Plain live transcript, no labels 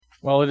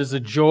Well, it is a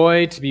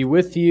joy to be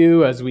with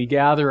you as we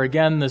gather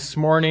again this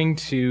morning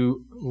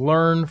to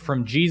learn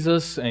from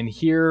Jesus and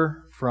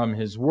hear from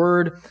His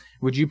Word.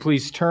 Would you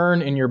please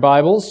turn in your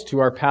Bibles to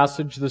our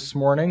passage this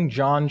morning,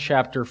 John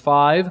chapter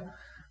 5,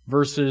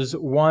 verses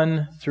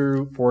 1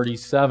 through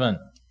 47.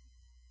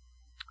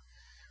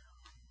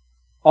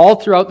 All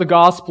throughout the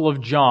Gospel of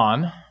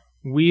John,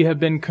 we have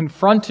been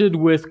confronted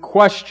with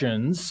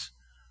questions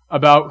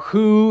about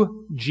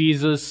who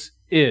Jesus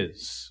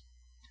is.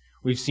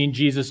 We've seen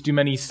Jesus do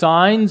many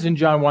signs in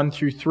John 1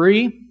 through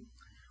 3.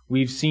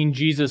 We've seen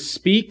Jesus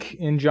speak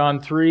in John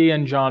 3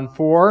 and John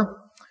 4.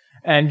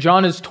 And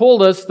John has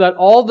told us that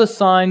all the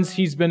signs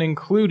he's been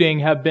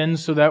including have been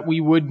so that we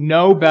would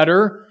know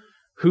better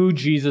who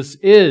Jesus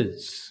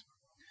is.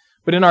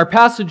 But in our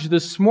passage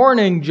this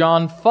morning,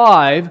 John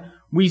 5,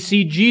 we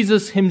see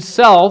Jesus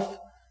himself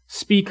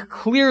speak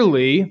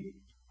clearly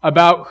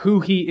about who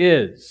he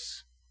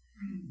is.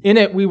 In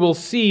it, we will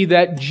see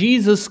that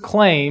Jesus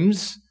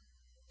claims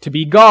to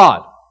be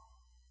God.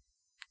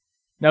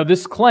 Now,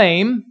 this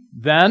claim,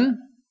 then,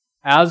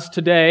 as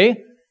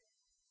today,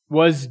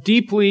 was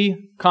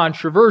deeply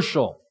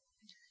controversial.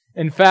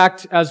 In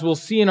fact, as we'll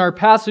see in our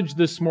passage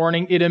this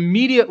morning, it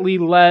immediately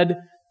led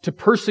to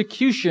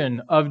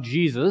persecution of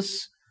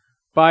Jesus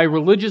by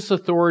religious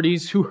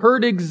authorities who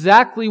heard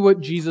exactly what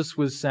Jesus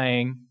was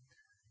saying,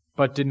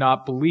 but did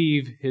not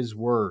believe his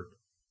word.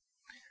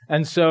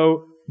 And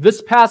so,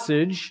 this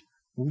passage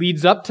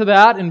leads up to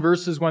that in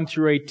verses 1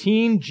 through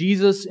 18.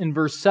 Jesus in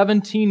verse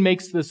 17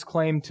 makes this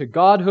claim to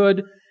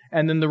godhood.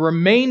 And then the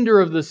remainder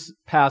of this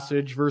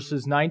passage,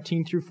 verses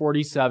 19 through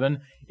 47,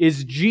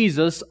 is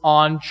Jesus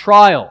on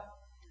trial.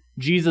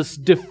 Jesus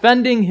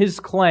defending his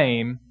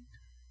claim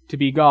to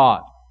be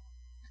God.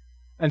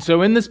 And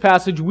so in this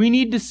passage, we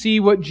need to see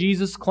what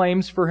Jesus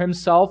claims for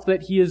himself,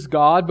 that he is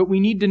God, but we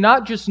need to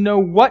not just know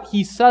what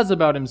he says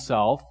about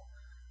himself,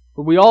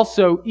 but we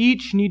also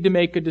each need to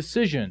make a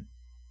decision.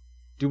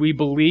 Do we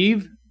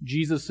believe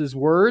Jesus'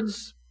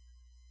 words?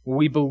 Will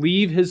we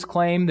believe his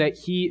claim that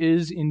he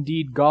is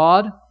indeed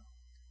God?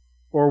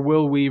 Or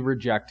will we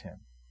reject him?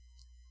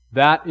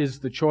 That is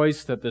the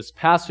choice that this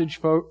passage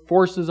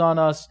forces on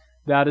us.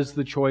 That is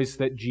the choice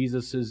that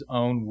Jesus'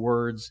 own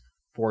words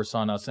force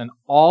on us. And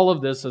all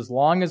of this, as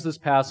long as this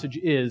passage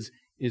is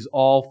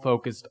all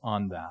focused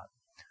on that.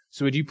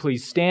 So would you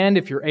please stand,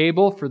 if you're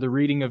able, for the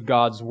reading of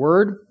God's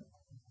word?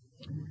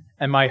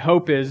 And my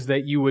hope is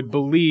that you would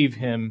believe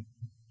him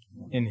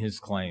in his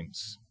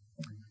claims.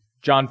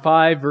 John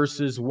 5,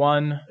 verses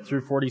 1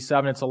 through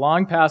 47. It's a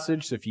long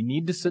passage, so if you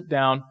need to sit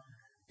down,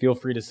 feel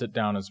free to sit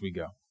down as we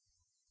go.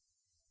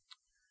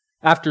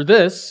 After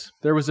this,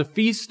 there was a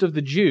feast of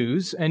the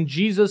Jews, and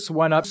Jesus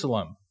went up to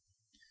Jerusalem.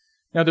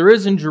 Now there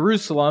is in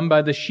Jerusalem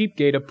by the sheep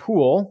gate a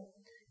pool,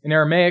 in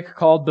Aramaic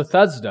called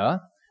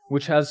Bethesda,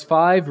 which has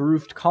 5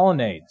 roofed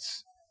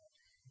colonnades.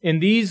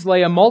 In these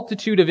lay a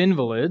multitude of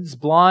invalids,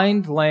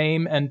 blind,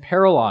 lame, and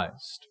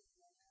paralyzed.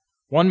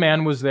 One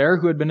man was there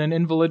who had been an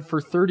invalid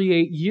for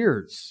 38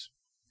 years.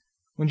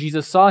 When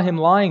Jesus saw him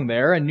lying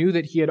there and knew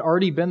that he had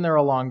already been there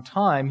a long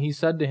time, he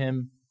said to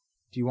him,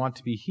 "Do you want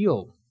to be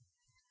healed?"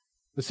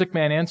 The sick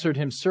man answered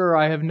him, "Sir,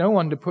 I have no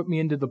one to put me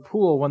into the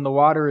pool when the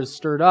water is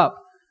stirred up,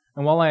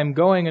 and while I am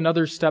going,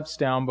 another steps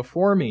down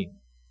before me."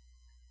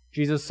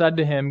 Jesus said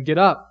to him, "Get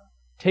up,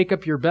 take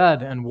up your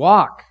bed, and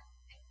walk."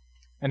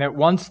 And at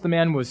once the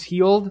man was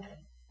healed,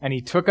 and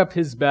he took up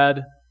his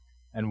bed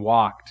and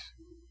walked.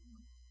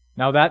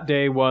 Now that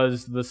day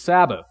was the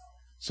Sabbath.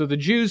 So the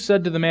Jews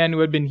said to the man who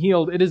had been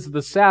healed, "It is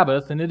the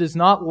Sabbath, and it is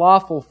not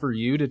lawful for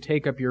you to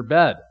take up your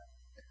bed."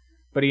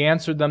 But he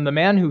answered them, "The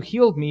man who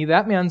healed me,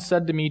 that man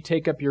said to me,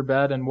 'Take up your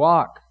bed and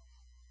walk.'"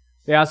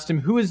 They asked him,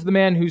 "Who is the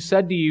man who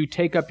said to you,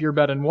 'Take up your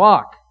bed and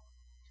walk'?"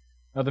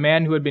 Now the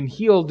man who had been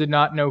healed did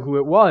not know who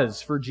it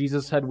was, for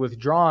Jesus had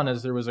withdrawn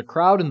as there was a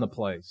crowd in the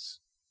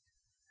place.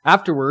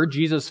 Afterward,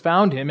 Jesus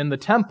found him in the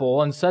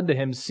temple and said to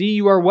him, "See,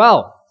 you are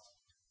well.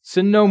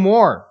 Sin no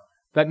more,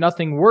 that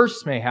nothing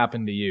worse may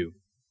happen to you."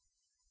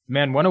 The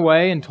man went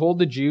away and told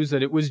the Jews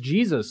that it was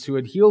Jesus who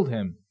had healed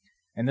him.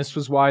 And this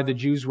was why the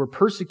Jews were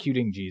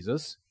persecuting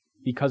Jesus,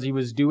 because he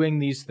was doing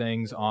these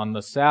things on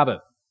the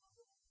Sabbath.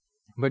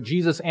 But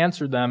Jesus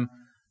answered them,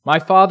 "My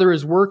Father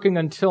is working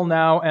until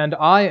now, and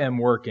I am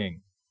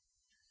working."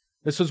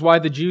 This was why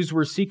the Jews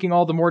were seeking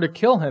all the more to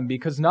kill him,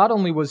 because not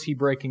only was he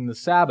breaking the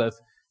Sabbath,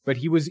 but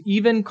he was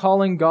even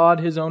calling God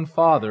his own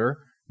Father,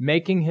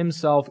 making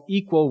himself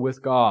equal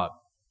with God.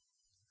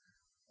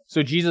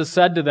 So Jesus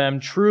said to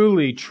them,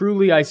 "Truly,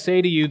 truly, I say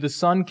to you, the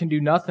Son can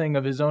do nothing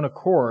of his own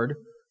accord,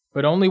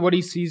 but only what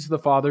he sees the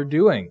Father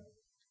doing.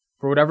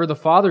 For whatever the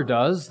Father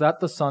does, that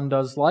the Son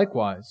does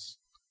likewise.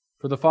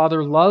 For the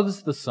Father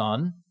loves the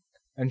Son,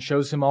 and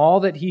shows him all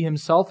that he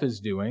himself is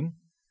doing,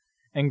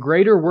 and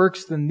greater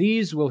works than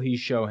these will he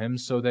show him,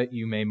 so that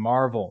you may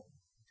marvel.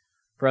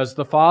 For as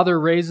the Father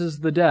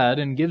raises the dead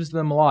and gives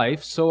them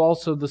life, so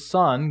also the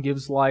Son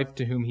gives life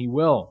to whom he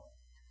will.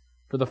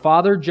 For the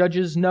Father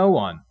judges no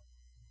one,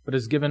 but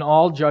has given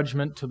all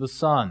judgment to the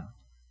Son,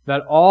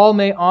 that all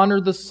may honor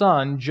the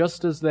Son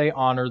just as they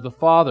honor the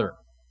Father.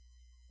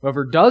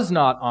 Whoever does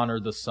not honor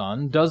the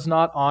Son does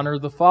not honor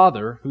the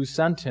Father who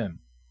sent him.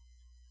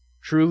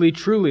 Truly,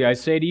 truly, I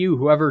say to you,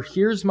 whoever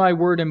hears my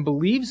word and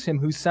believes him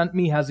who sent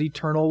me has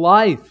eternal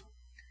life.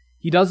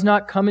 He does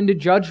not come into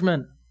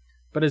judgment,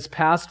 but is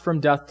passed from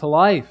death to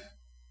life.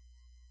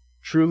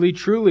 Truly,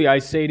 truly, I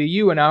say to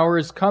you, an hour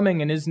is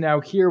coming and is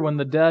now here when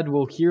the dead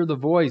will hear the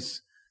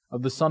voice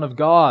of the Son of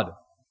God,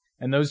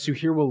 and those who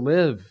hear will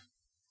live.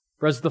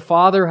 For as the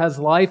Father has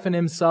life in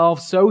himself,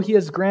 so he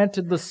has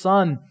granted the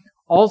Son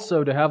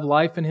also to have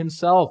life in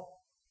himself.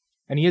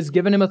 And he has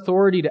given him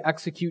authority to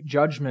execute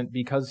judgment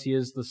because he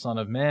is the Son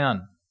of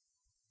Man.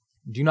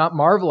 Do not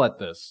marvel at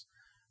this,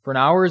 for an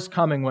hour is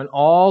coming when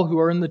all who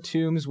are in the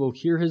tombs will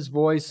hear his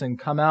voice and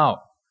come out,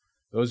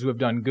 those who have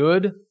done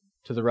good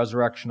to the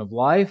resurrection of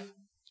life,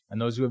 and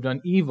those who have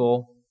done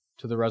evil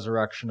to the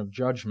resurrection of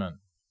judgment.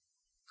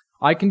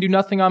 I can do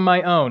nothing on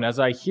my own. As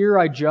I hear,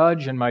 I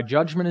judge, and my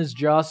judgment is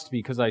just,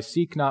 because I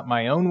seek not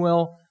my own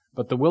will,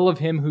 but the will of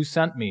him who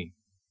sent me.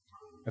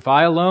 If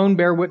I alone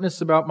bear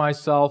witness about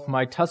myself,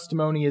 my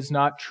testimony is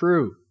not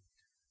true.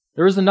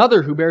 There is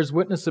another who bears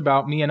witness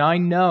about me, and I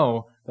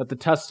know that the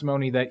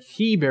testimony that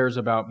he bears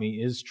about me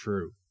is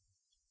true.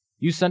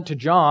 You sent to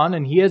John,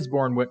 and he has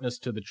borne witness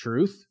to the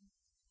truth.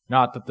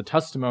 Not that the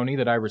testimony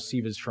that I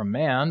receive is from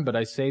man, but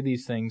I say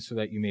these things so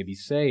that you may be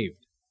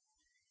saved.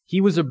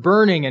 He was a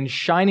burning and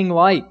shining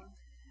light,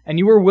 and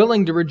you were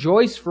willing to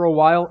rejoice for a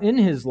while in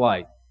his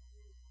light.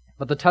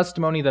 But the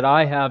testimony that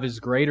I have is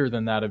greater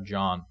than that of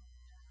John.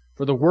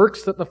 For the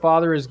works that the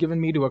Father has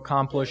given me to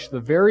accomplish, the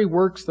very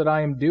works that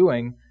I am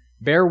doing,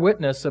 bear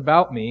witness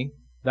about me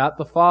that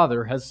the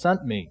Father has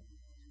sent me.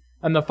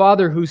 And the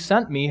Father who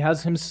sent me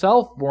has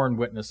himself borne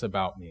witness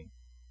about me.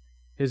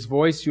 His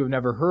voice you have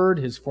never heard,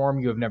 his form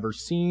you have never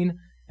seen,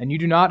 and you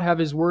do not have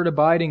his word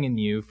abiding in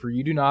you, for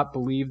you do not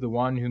believe the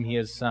one whom he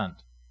has sent.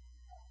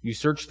 You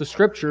search the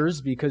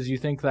Scriptures because you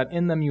think that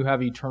in them you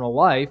have eternal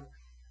life,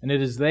 and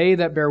it is they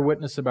that bear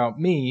witness about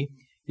me,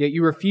 yet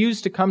you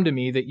refuse to come to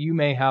me that you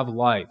may have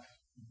life.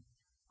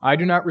 I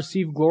do not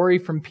receive glory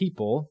from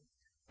people,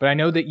 but I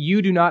know that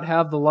you do not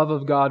have the love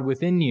of God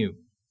within you.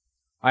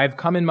 I have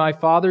come in my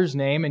Father's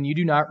name, and you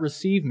do not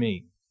receive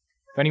me.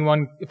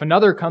 If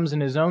another comes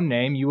in his own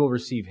name, you will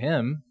receive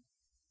him.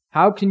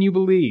 How can you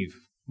believe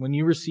when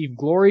you receive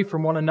glory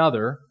from one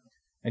another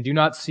and do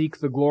not seek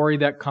the glory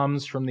that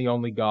comes from the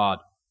only God?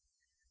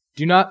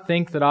 Do not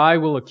think that I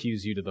will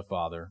accuse you to the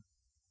Father.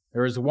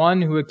 There is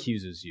one who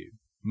accuses you,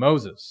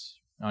 Moses,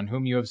 on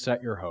whom you have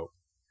set your hope.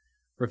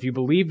 For if you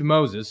believed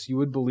Moses, you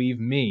would believe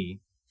me,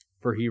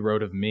 for he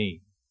wrote of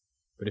me.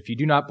 But if you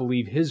do not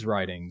believe his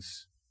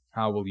writings,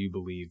 how will you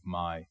believe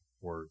my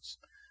words?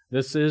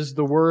 This is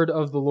the word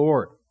of the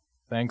Lord.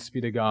 Thanks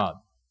be to God.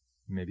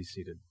 You may be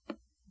seated.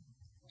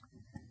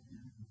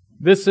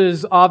 This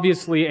is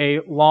obviously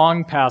a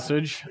long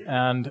passage,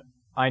 and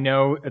I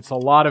know it's a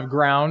lot of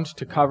ground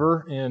to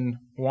cover in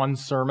one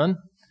sermon,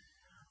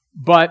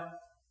 but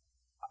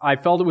I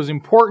felt it was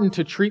important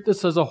to treat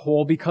this as a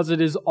whole because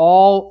it is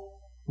all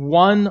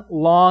one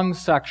long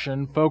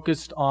section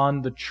focused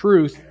on the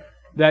truth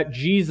that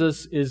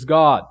Jesus is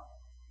God.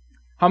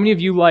 How many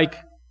of you like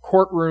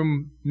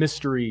courtroom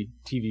mystery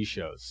TV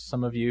shows?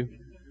 Some of you.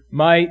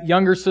 My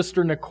younger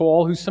sister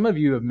Nicole, who some of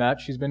you have met,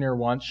 she's been here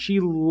once, she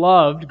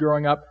loved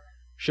growing up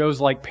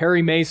shows like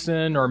Perry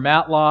Mason or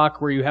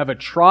Matlock, where you have a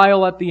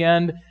trial at the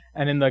end,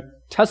 and in the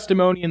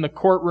testimony in the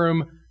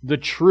courtroom, the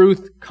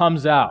truth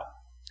comes out.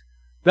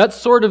 That's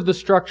sort of the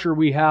structure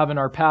we have in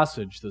our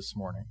passage this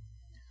morning.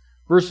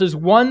 Verses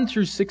 1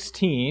 through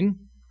 16,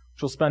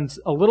 which we'll spend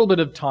a little bit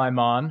of time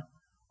on,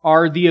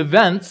 are the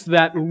events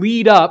that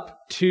lead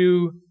up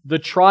to the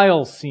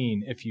trial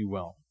scene, if you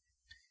will.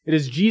 It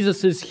is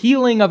Jesus'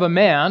 healing of a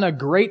man, a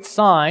great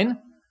sign,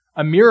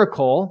 a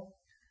miracle,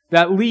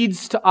 that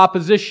leads to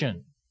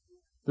opposition.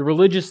 The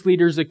religious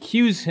leaders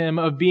accuse him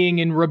of being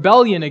in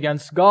rebellion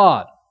against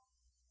God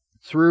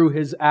through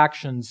his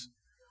actions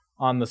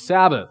on the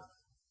Sabbath.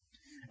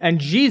 And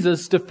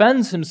Jesus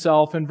defends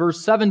himself in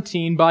verse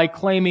 17 by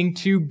claiming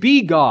to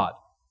be God.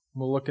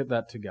 We'll look at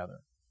that together.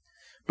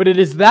 But it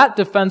is that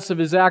defense of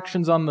his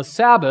actions on the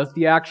Sabbath,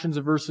 the actions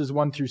of verses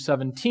 1 through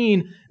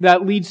 17,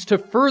 that leads to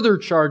further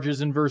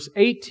charges in verse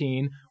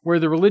 18, where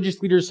the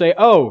religious leaders say,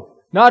 oh,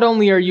 not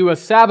only are you a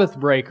Sabbath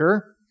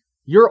breaker,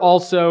 you're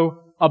also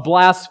a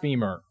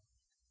blasphemer.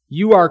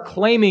 You are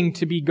claiming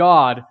to be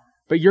God,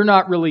 but you're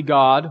not really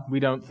God, we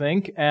don't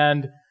think,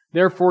 and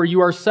therefore you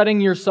are setting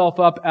yourself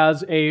up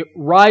as a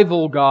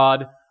rival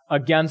God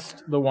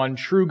against the one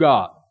true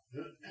God.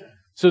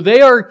 So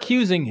they are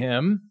accusing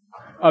him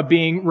of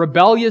being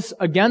rebellious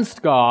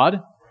against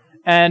God,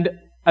 and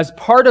as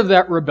part of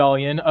that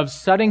rebellion, of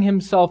setting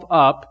himself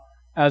up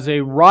as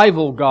a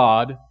rival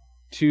God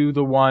to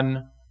the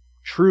one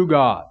true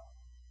God.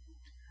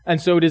 And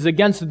so it is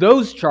against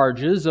those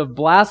charges of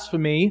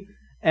blasphemy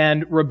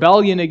and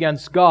rebellion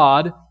against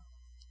God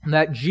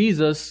that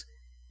Jesus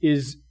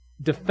is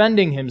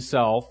defending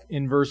himself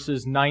in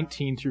verses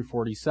 19 through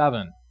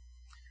 47.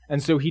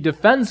 And so he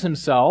defends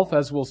himself,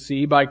 as we'll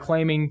see, by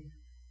claiming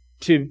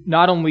to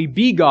not only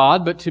be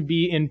God, but to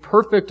be in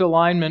perfect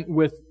alignment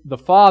with the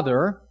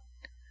Father.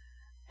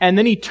 And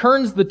then he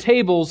turns the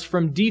tables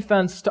from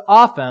defense to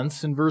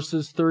offense in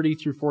verses 30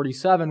 through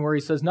 47, where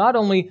he says, not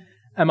only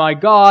am I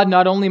God,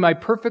 not only am I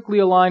perfectly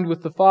aligned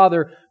with the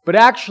Father, but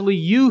actually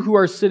you who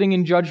are sitting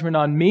in judgment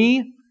on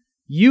me,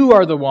 you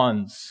are the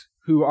ones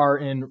who are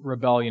in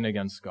rebellion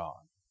against God.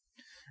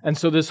 And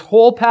so this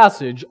whole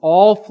passage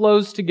all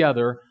flows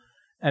together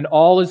and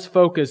all is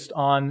focused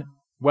on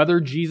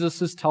whether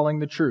Jesus is telling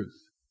the truth.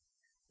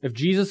 If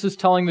Jesus is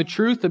telling the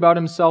truth about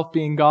himself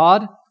being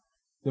God,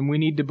 then we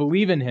need to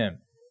believe in him.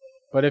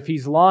 But if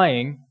he's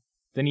lying,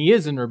 then he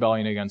is in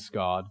rebellion against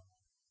God,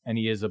 and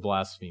he is a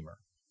blasphemer.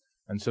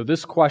 And so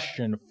this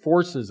question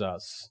forces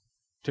us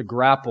to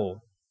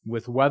grapple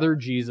with whether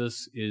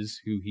Jesus is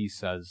who he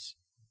says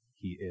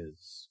he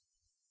is.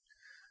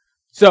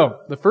 So,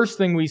 the first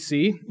thing we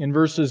see in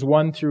verses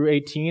 1 through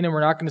 18, and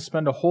we're not going to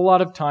spend a whole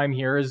lot of time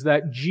here, is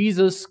that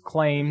Jesus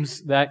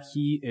claims that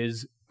he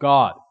is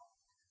God.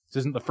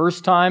 This isn't the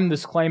first time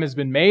this claim has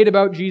been made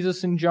about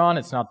Jesus in John.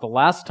 It's not the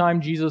last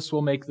time Jesus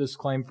will make this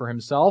claim for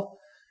himself,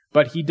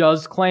 but he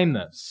does claim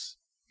this.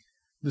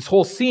 This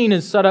whole scene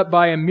is set up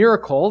by a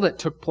miracle that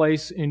took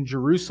place in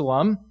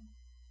Jerusalem.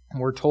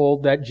 We're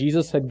told that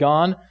Jesus had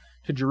gone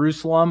to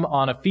Jerusalem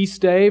on a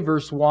feast day,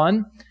 verse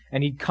 1,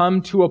 and he'd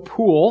come to a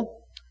pool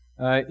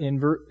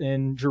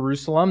in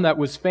Jerusalem that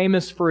was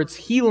famous for its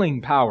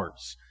healing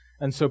powers.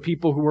 And so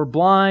people who were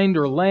blind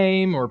or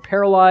lame or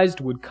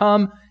paralyzed would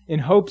come in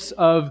hopes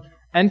of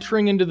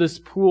entering into this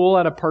pool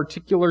at a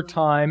particular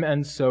time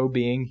and so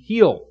being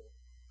healed.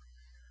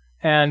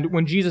 And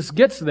when Jesus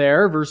gets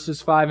there,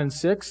 verses 5 and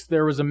 6,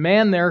 there was a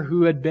man there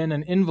who had been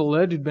an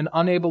invalid, who'd been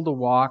unable to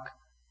walk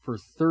for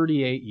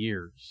 38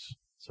 years.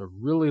 It's a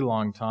really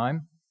long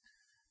time.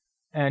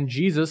 And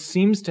Jesus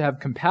seems to have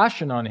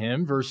compassion on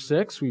him. Verse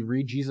 6, we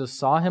read, Jesus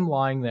saw him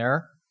lying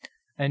there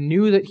and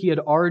knew that he had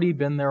already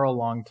been there a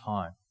long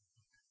time.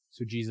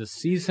 So Jesus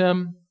sees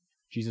him.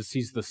 Jesus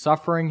sees the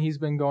suffering he's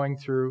been going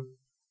through.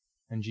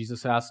 And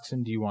Jesus asks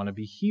him, do you want to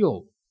be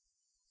healed?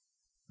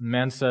 The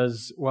man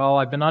says, well,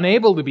 I've been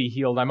unable to be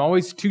healed. I'm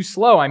always too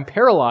slow. I'm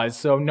paralyzed,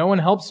 so no one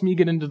helps me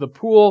get into the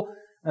pool,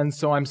 and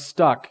so I'm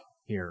stuck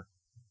here.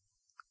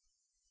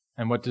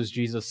 And what does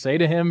Jesus say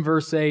to him?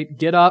 Verse 8,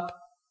 get up,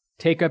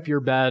 take up your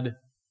bed,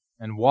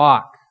 and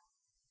walk.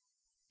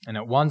 And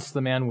at once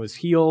the man was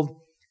healed,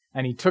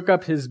 and he took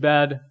up his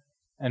bed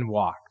and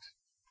walked.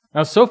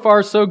 Now, so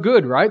far, so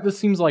good, right? This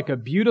seems like a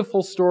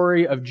beautiful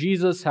story of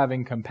Jesus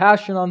having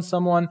compassion on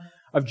someone,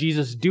 of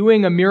Jesus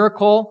doing a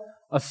miracle,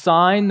 a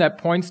sign that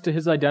points to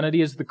his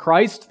identity as the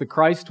Christ. The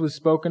Christ was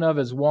spoken of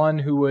as one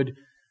who would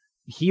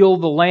heal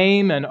the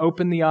lame and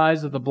open the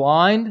eyes of the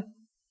blind.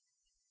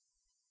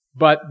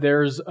 But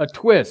there's a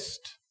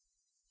twist.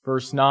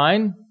 Verse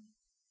 9,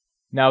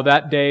 now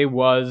that day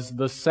was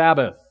the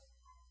Sabbath.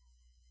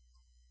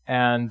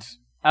 And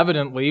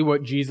evidently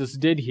what Jesus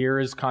did here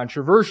is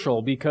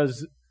controversial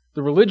because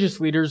the religious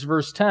leaders,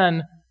 verse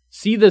 10,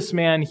 see this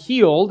man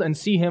healed and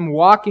see him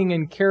walking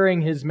and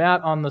carrying his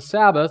mat on the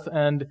Sabbath,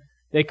 and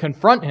they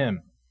confront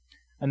him.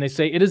 And they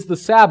say, it is the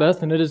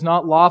Sabbath, and it is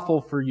not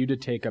lawful for you to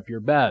take up your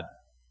bed.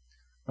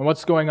 And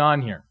what's going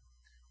on here?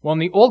 Well, in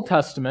the Old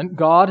Testament,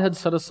 God had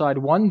set aside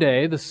one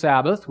day, the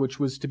Sabbath, which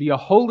was to be a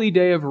holy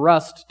day of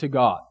rest to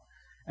God.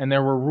 And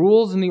there were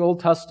rules in the Old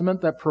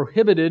Testament that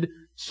prohibited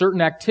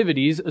certain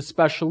activities,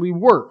 especially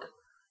work.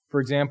 For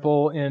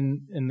example,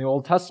 in the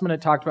Old Testament,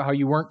 it talked about how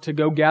you weren't to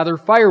go gather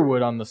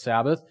firewood on the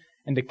Sabbath,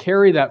 and to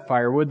carry that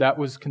firewood, that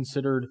was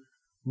considered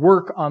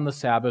work on the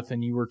Sabbath,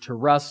 and you were to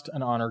rest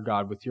and honor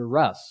God with your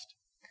rest.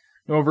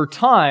 Now, over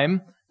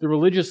time, the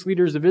religious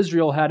leaders of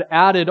Israel had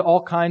added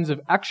all kinds of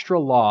extra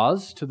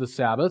laws to the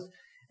Sabbath,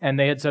 and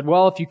they had said,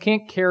 well, if you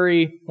can't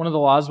carry, one of the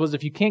laws was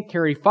if you can't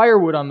carry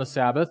firewood on the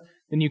Sabbath,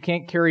 then you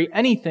can't carry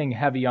anything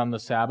heavy on the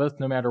Sabbath,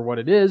 no matter what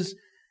it is.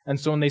 And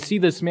so when they see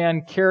this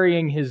man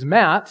carrying his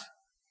mat,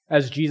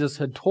 as Jesus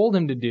had told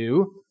him to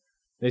do,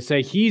 they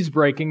say he's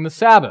breaking the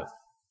Sabbath,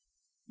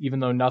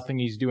 even though nothing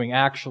he's doing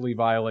actually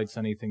violates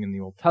anything in the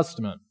Old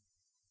Testament.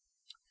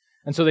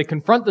 And so they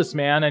confront this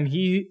man, and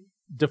he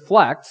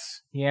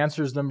deflects. He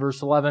answers them,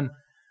 verse 11,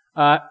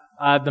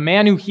 the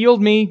man who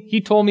healed me,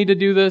 he told me to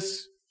do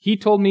this. He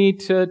told me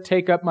to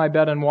take up my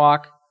bed and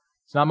walk.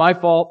 It's not my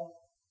fault.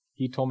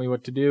 He told me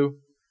what to do.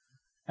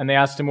 And they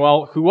asked him,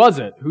 well, who was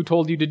it? Who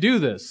told you to do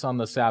this on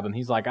the Sabbath?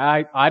 He's like,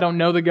 I don't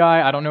know the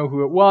guy. I don't know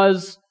who it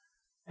was.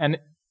 And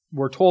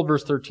we're told,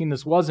 verse 13,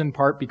 this was in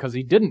part because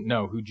he didn't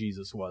know who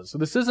Jesus was. So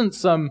this isn't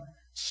some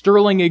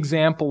sterling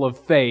example of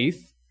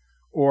faith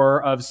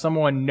or of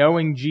someone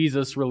knowing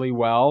Jesus really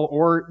well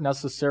or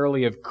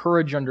necessarily of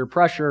courage under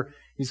pressure.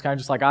 He's kind of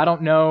just like, I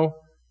don't know.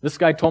 This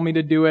guy told me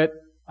to do it.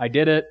 I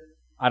did it.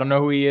 I don't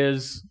know who he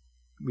is.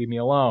 Leave me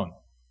alone.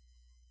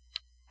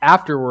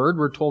 Afterward,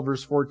 we're told,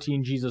 verse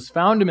 14, Jesus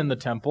found him in the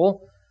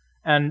temple,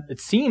 and it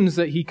seems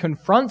that he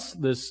confronts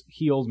this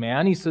healed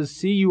man. He says,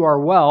 see, you are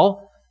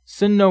well.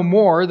 Sin no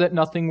more, that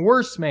nothing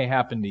worse may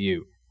happen to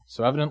you.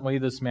 So evidently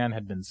this man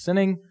had been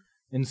sinning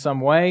in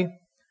some way.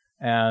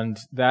 and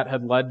that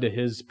had led to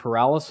his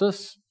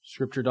paralysis.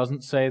 Scripture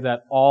doesn't say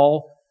that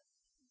all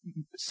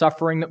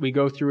suffering that we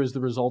go through is the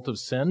result of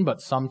sin,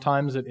 but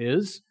sometimes it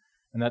is,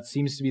 and that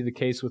seems to be the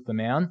case with the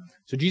man.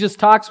 So Jesus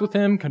talks with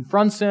him,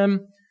 confronts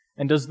him,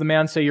 and does the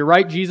man say, "You're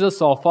right,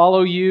 Jesus, I'll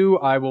follow you,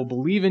 I will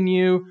believe in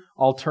you,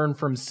 I'll turn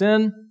from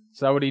sin"? Is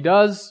that what he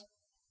does?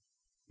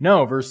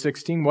 No. Verse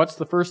 16, what's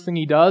the first thing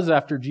he does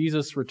after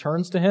Jesus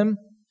returns to him?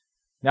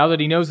 Now that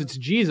he knows it's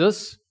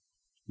Jesus,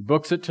 he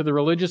books it to the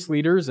religious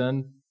leaders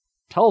and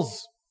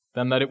tells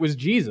them that it was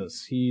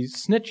Jesus. He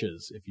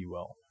snitches, if you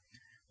will.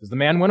 As the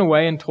man went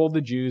away and told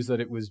the Jews that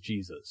it was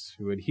Jesus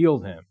who had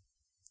healed him.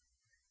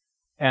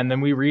 And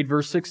then we read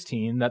verse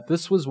 16 that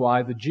this was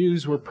why the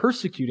Jews were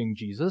persecuting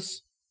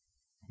Jesus,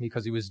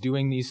 because he was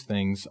doing these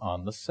things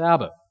on the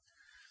Sabbath.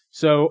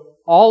 So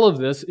all of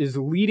this is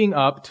leading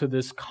up to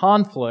this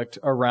conflict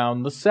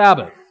around the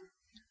Sabbath.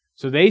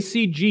 So they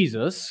see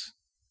Jesus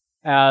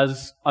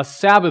as a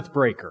Sabbath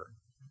breaker,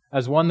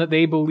 as one that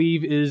they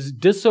believe is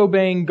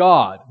disobeying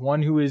God,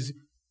 one who is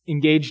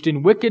engaged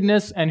in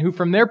wickedness and who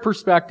from their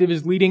perspective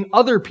is leading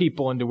other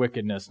people into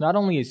wickedness. Not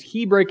only is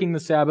he breaking the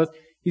Sabbath,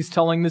 he's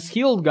telling this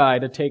healed guy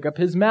to take up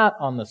his mat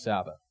on the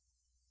Sabbath.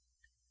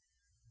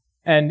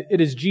 And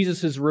it is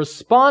Jesus'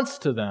 response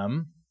to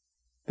them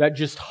that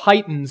just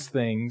heightens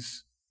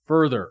things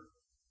further.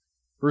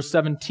 Verse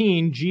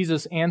 17,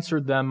 Jesus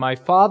answered them, "My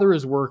Father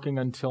is working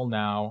until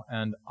now,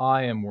 and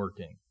I am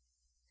working."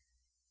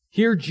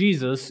 Here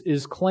Jesus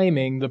is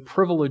claiming the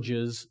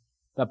privileges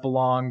that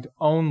belonged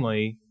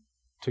only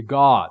to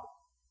God.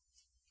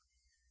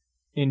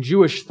 In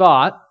Jewish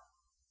thought,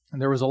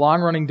 there was a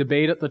long-running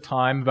debate at the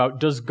time about,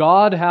 does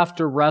God have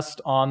to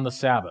rest on the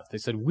Sabbath? They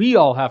said, we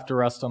all have to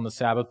rest on the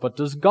Sabbath, but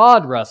does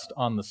God rest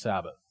on the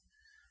Sabbath?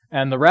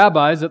 And the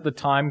rabbis at the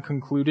time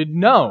concluded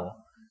no,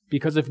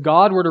 because if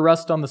God were to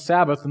rest on the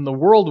Sabbath, then the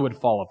world would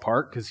fall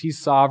apart, because he's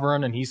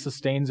sovereign and he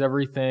sustains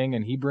everything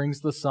and he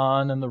brings the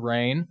sun and the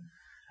rain.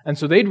 And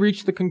so they'd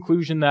reached the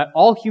conclusion that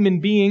all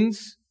human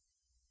beings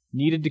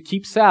needed to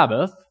keep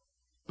Sabbath,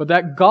 but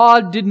that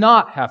God did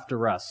not have to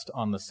rest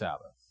on the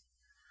Sabbath.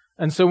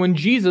 And so when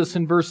Jesus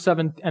in verse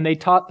 7, and they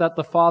taught that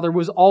the Father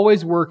was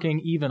always working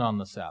even on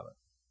the Sabbath.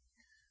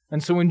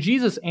 And so when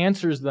Jesus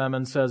answers them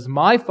and says,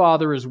 "My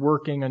Father is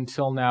working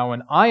until now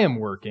and I am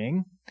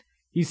working,"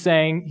 he's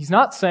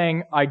not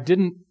saying I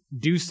didn't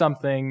do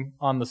something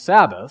on the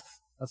Sabbath.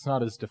 That's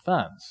not his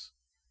defense.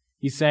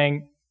 He's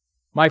saying,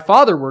 my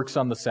Father works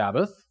on the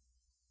Sabbath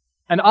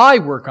and I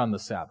work on the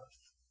Sabbath.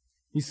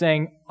 He's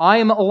saying, I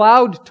am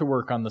allowed to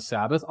work on the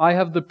Sabbath. I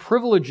have the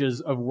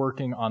privileges of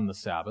working on the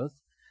Sabbath.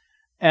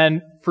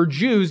 And for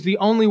Jews, the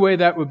only way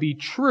that would be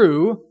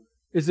true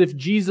is if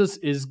Jesus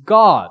is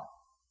God.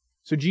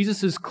 So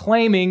Jesus is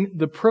claiming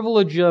the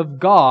privilege of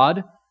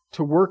God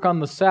to work on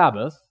the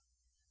Sabbath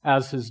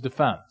as his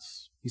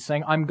defense. He's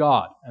saying, I'm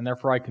God, and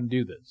therefore I can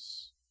do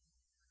this.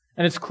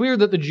 And it's clear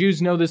that the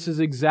Jews know this is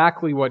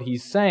exactly what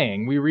he's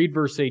saying. We read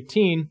verse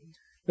 18,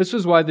 "This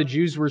was why the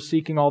Jews were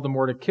seeking all the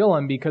more to kill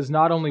him, because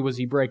not only was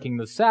he breaking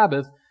the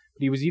Sabbath,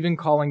 but he was even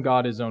calling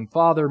God his own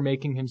Father,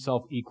 making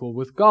himself equal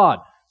with God."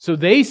 So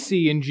they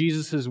see in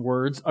Jesus'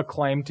 words a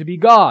claim to be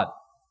God.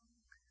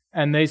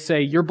 And they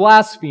say, you're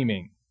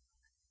blaspheming.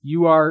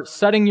 You are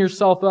setting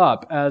yourself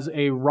up as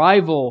a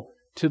rival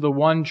to the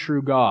one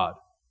true God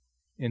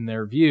in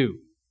their view.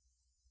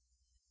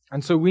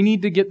 And so we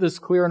need to get this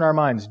clear in our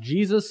minds.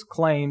 Jesus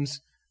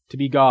claims to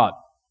be God.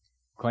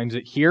 He claims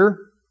it here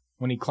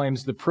when he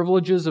claims the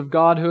privileges of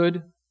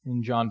godhood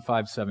in John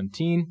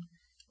 5:17.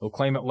 He'll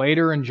claim it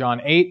later in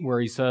John 8 where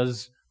he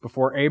says,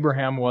 "Before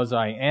Abraham was,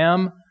 I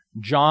am."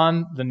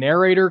 John, the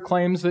narrator,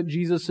 claims that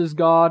Jesus is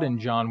God in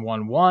John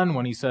 1:1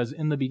 when he says,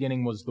 "In the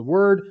beginning was the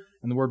Word,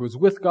 and the Word was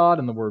with God,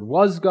 and the Word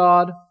was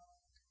God."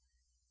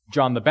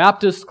 John the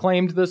Baptist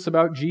claimed this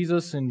about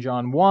Jesus in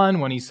John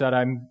 1 when he said,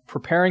 "I'm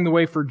preparing the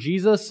way for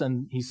Jesus,"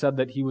 and he said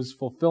that he was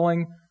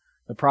fulfilling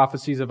the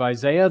prophecies of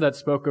Isaiah that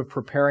spoke of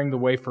preparing the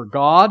way for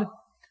God.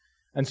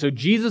 And so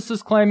Jesus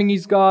is claiming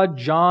he's God.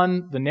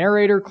 John, the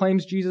narrator,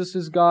 claims Jesus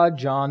is God.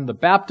 John the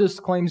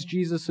Baptist claims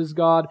Jesus is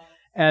God.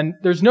 And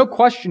there's no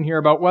question here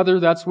about whether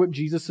that's what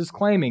Jesus is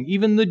claiming.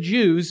 Even the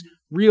Jews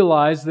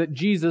realize that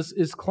Jesus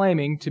is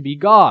claiming to be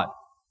God.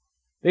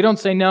 They don't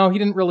say, no, he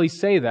didn't really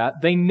say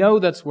that. They know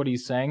that's what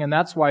he's saying, and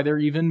that's why they're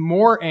even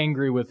more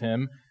angry with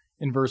him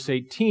in verse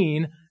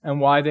 18 and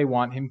why they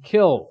want him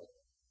killed.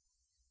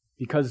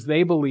 Because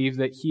they believe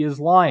that he is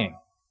lying.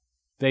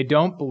 They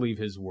don't believe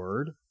his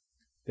word.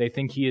 They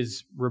think he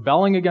is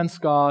rebelling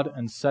against God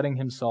and setting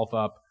himself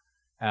up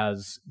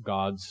as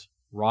God's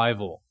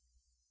rival.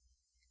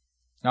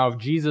 Now, if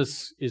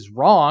Jesus is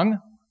wrong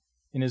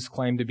in his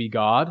claim to be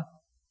God,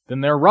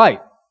 then they're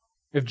right.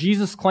 If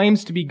Jesus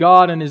claims to be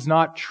God and is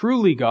not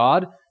truly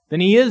God, then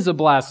he is a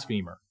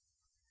blasphemer.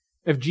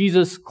 If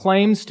Jesus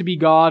claims to be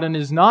God and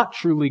is not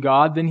truly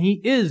God, then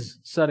he is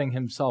setting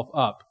himself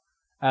up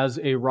as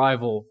a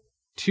rival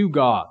to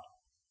God.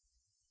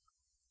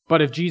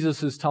 But if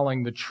Jesus is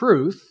telling the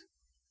truth,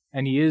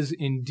 and he is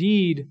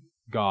indeed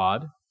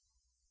God,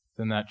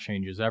 then that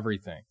changes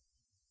everything.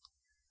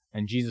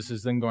 And Jesus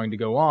is then going to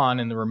go on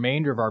in the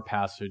remainder of our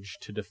passage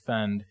to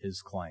defend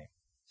his claim.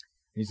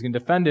 He's going to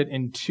defend it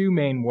in two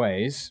main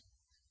ways.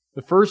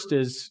 The first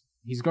is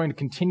he's going to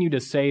continue to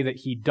say that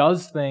he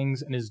does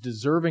things and is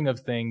deserving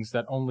of things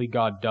that only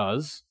God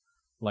does,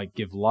 like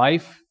give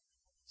life.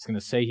 He's going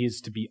to say he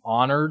is to be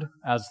honored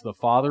as the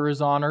Father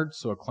is honored,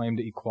 so a claim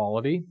to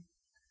equality.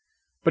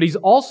 But he's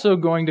also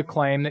going to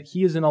claim that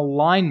he is in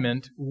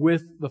alignment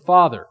with the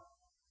Father.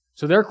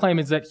 So their claim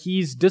is that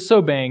he's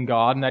disobeying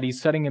God and that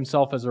he's setting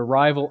himself as a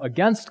rival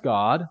against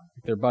God.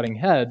 They're butting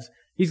heads.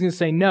 He's going to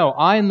say, no,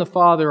 I and the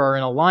Father are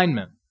in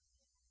alignment.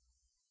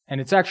 And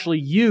it's actually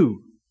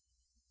you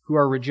who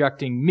are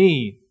rejecting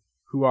me,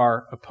 who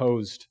are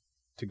opposed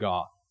to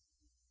God.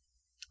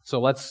 So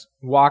let's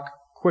walk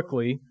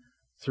quickly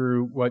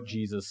through what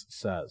Jesus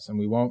says. And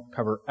we won't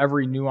cover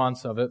every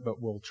nuance of it, but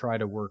we'll try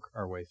to work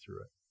our way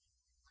through it.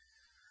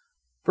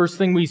 First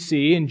thing we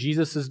see in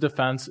Jesus'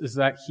 defense is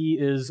that he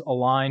is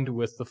aligned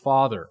with the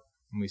Father.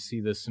 And we see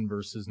this in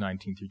verses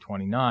 19 through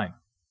 29.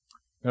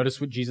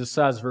 Notice what Jesus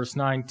says, verse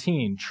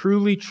 19.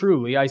 Truly,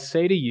 truly, I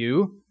say to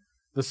you,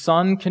 the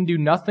Son can do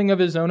nothing of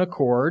his own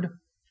accord,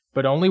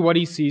 but only what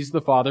he sees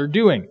the Father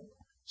doing.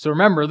 So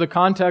remember, the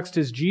context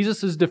is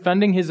Jesus is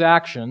defending his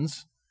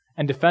actions,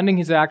 and defending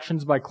his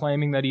actions by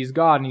claiming that he's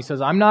God. And he says,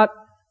 I'm not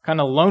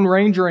kind of lone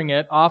rangering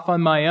it off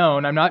on my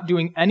own. I'm not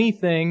doing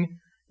anything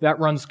that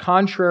runs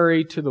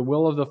contrary to the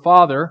will of the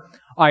Father.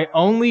 I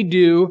only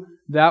do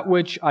that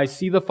which I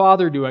see the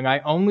Father doing. I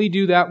only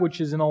do that which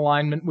is in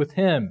alignment with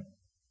him.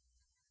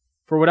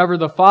 For whatever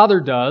the Father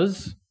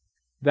does,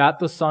 that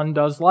the Son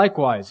does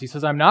likewise. He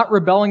says, I'm not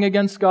rebelling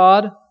against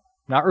God,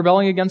 not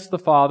rebelling against the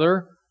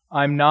Father.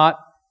 I'm not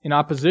in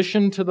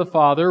opposition to the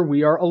Father.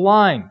 We are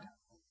aligned.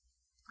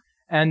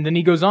 And then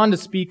he goes on to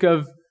speak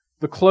of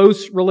the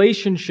close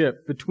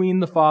relationship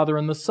between the Father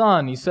and the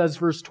Son. He says,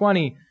 verse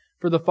 20,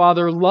 for the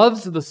Father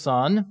loves the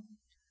Son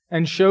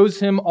and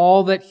shows him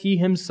all that he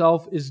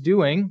himself is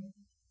doing.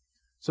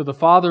 So the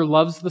Father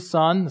loves the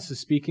Son. This is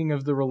speaking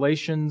of the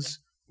relations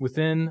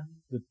within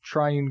the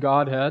triune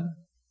Godhead.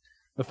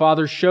 The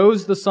Father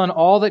shows the Son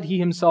all that he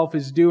himself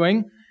is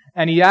doing,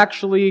 and he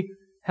actually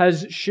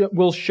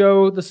will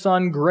show the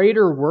Son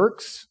greater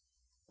works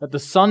that the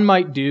Son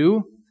might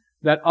do,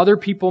 that other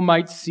people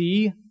might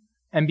see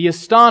and be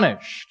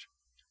astonished.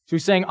 So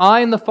he's saying, I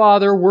and the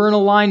Father, we're in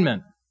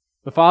alignment.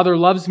 The Father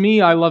loves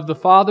me, I love the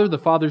Father, the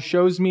Father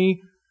shows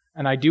me,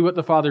 and I do what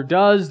the Father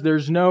does.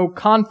 There's no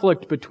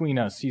conflict between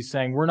us. He's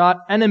saying, we're not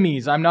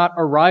enemies. I'm not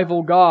a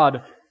rival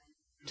God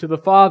to the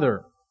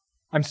Father.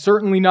 I'm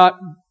certainly not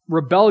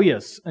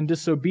rebellious and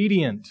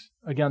disobedient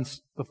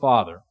against the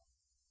Father.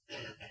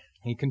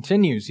 He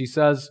continues, he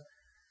says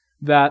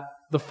that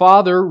the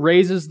Father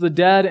raises the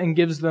dead and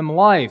gives them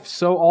life,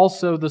 so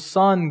also the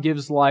Son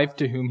gives life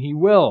to whom he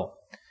will.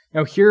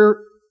 Now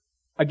here,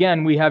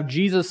 again, we have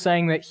Jesus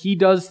saying that he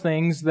does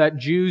things that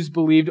Jews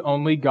believed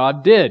only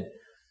God did.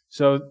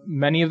 So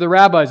many of the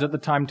rabbis at the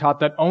time taught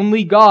that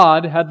only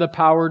God had the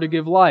power to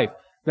give life,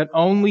 that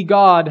only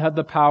God had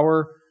the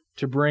power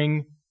to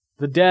bring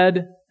the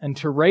dead and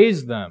to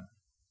raise them.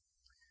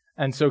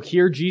 And so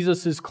here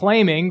Jesus is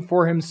claiming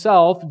for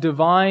himself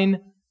divine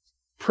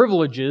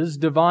privileges,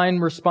 divine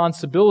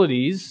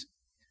responsibilities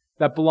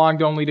that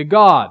belonged only to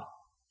God.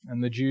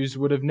 And the Jews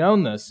would have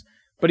known this.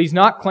 But he's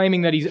not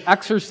claiming that he's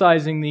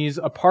exercising these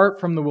apart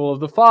from the will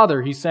of the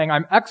Father. He's saying,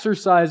 I'm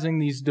exercising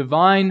these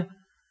divine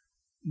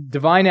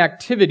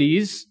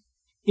activities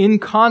in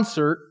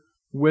concert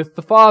with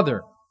the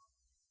Father.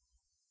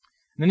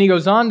 And then he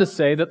goes on to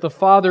say that the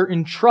Father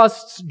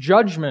entrusts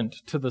judgment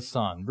to the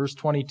Son. Verse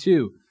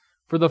 22,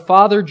 for the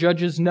Father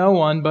judges no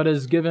one, but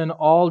has given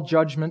all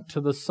judgment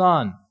to the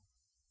Son.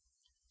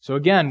 So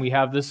again, we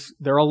have this,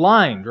 they're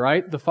aligned,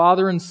 right? The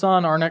Father and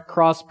Son aren't at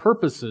cross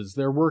purposes.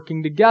 They're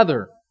working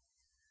together.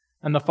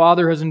 And the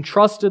Father has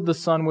entrusted the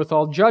Son with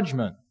all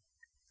judgment.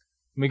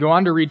 And we go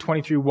on to read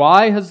 23.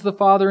 Why has the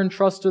Father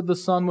entrusted the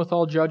Son with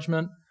all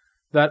judgment?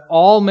 That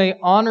all may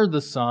honor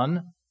the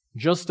Son,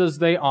 just as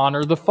they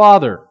honor the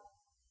Father.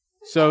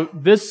 So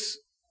this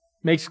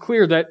makes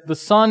clear that the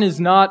Son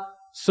is not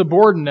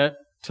subordinate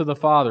to the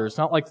Father. It's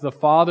not like the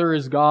Father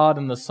is God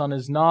and the Son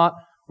is not,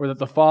 or that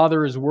the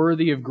Father is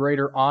worthy of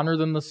greater honor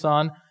than the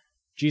Son.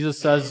 Jesus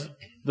says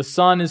the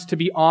Son is to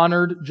be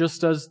honored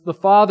just as the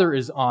Father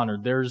is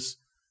honored. There's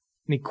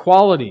an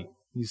equality.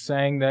 He's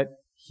saying that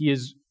he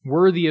is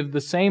worthy of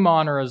the same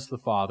honor as the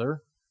Father,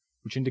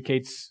 which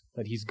indicates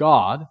that he's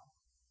God,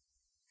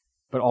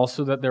 but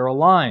also that they're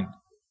aligned.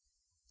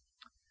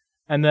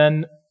 And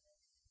then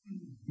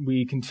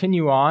we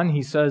continue on.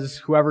 He says,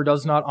 whoever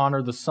does not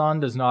honor the Son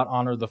does not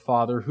honor the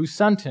Father who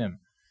sent him.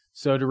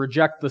 So to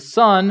reject the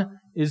Son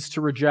is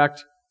to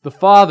reject the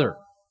Father.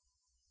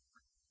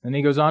 And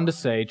he goes on to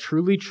say,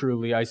 truly,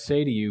 truly, I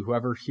say to you,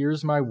 whoever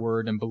hears my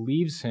word and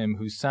believes him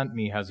who sent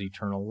me has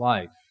eternal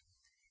life.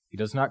 He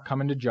does not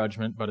come into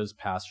judgment, but is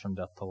passed from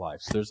death to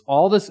life. So there's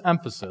all this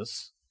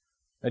emphasis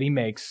that he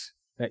makes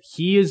that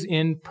he is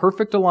in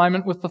perfect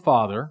alignment with the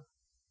Father,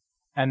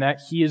 and that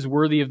he is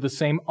worthy of the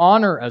same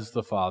honor as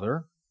the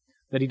Father,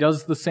 that he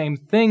does the same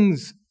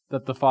things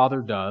that the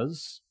Father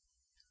does.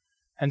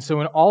 And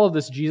so in all of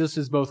this, Jesus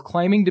is both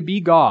claiming to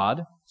be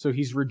God, so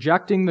he's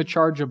rejecting the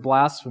charge of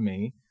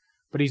blasphemy,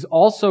 but he's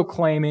also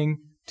claiming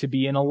to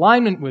be in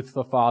alignment with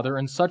the Father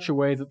in such a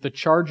way that the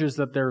charges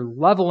that they're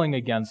leveling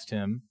against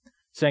him,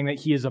 saying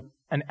that he is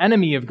an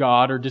enemy of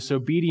God or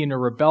disobedient or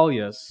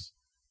rebellious,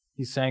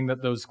 he's saying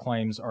that those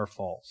claims are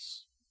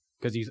false.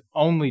 Because he's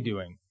only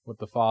doing what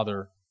the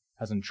Father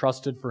has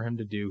entrusted for him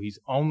to do. He's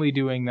only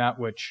doing that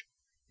which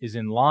is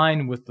in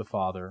line with the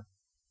Father.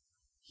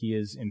 He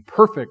is in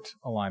perfect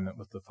alignment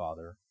with the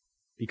Father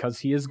because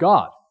he is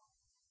God,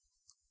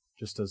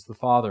 just as the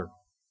Father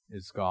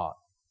is God.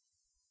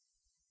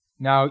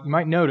 Now, you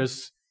might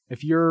notice,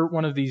 if you're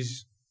one of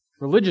these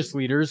religious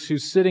leaders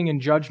who's sitting in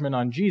judgment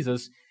on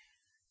Jesus,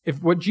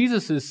 if what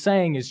Jesus is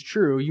saying is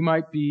true, you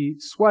might be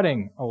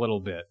sweating a little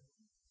bit.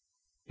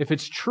 If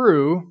it's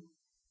true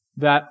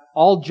that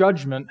all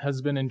judgment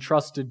has been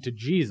entrusted to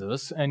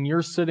Jesus and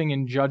you're sitting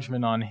in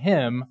judgment on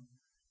him,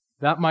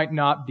 that might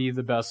not be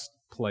the best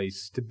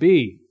place to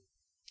be.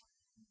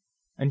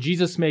 And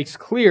Jesus makes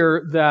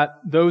clear that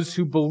those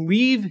who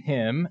believe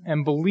him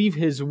and believe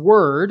his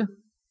word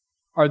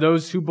are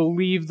those who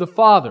believe the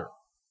Father.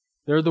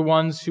 They're the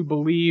ones who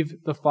believe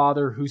the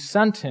Father who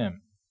sent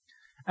him.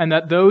 And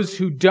that those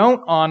who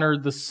don't honor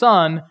the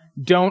Son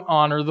don't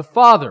honor the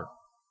Father.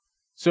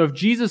 So if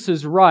Jesus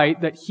is right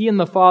that he and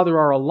the Father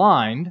are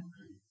aligned,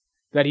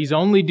 that he's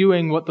only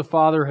doing what the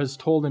Father has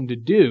told him to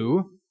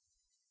do,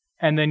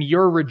 and then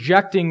you're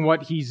rejecting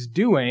what he's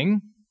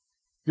doing,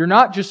 you're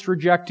not just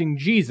rejecting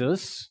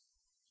Jesus,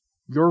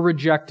 you're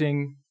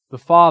rejecting the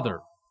Father.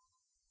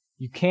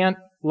 You can't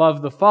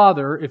love the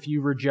Father if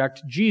you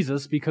reject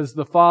Jesus, because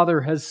the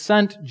Father has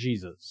sent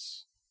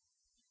Jesus.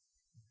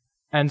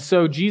 And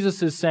so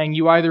Jesus is saying,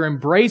 you either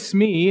embrace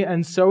me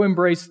and so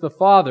embrace the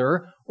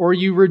Father, or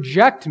you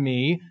reject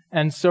me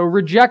and so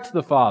reject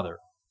the Father.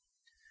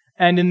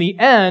 And in the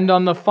end,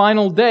 on the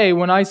final day,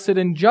 when I sit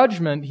in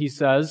judgment, he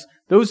says,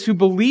 those who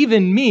believe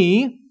in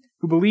me,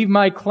 who believe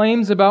my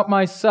claims about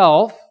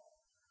myself,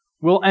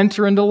 will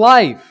enter into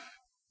life.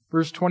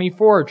 Verse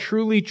 24,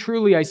 truly,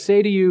 truly, I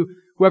say to you,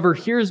 whoever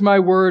hears my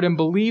word and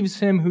believes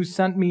him who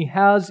sent me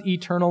has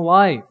eternal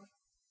life.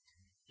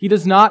 He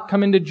does not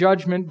come into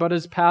judgment, but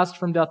is passed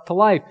from death to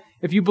life.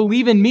 If you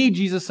believe in me,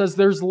 Jesus says,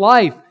 there's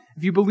life.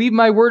 If you believe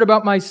my word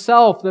about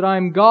myself, that I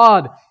am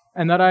God,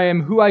 and that I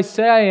am who I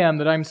say I am,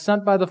 that I am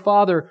sent by the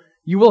Father,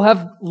 you will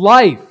have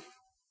life.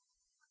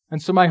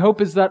 And so my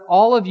hope is that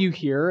all of you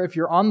here, if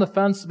you're on the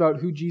fence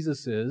about who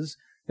Jesus is,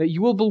 that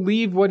you will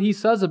believe what he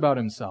says about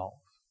himself.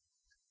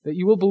 That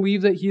you will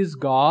believe that he is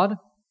God,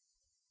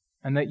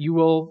 and that you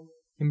will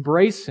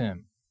embrace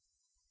him.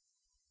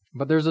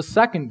 But there's a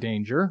second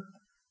danger,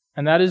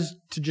 and that is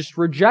to just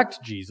reject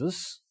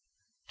Jesus,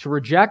 to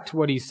reject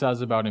what he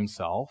says about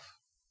himself,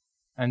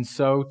 and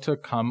so to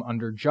come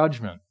under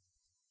judgment.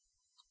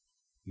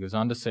 He goes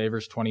on to say,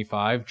 verse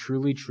 25,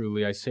 truly,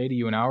 truly, I say to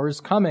you, an hour is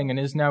coming and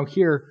is now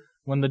here,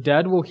 when the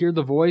dead will hear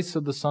the voice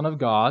of the Son of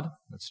God,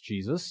 that's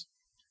Jesus,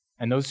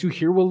 and those who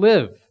hear will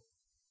live.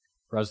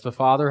 For as the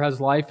Father has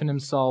life in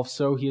himself,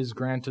 so he has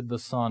granted the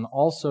Son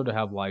also to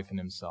have life in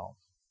himself.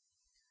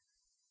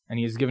 And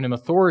he has given him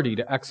authority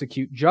to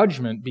execute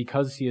judgment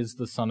because he is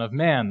the Son of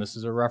Man. This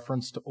is a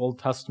reference to Old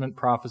Testament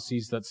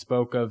prophecies that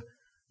spoke of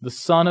the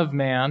Son of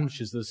Man, which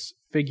is this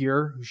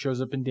figure who shows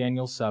up in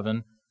Daniel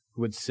 7,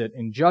 who would sit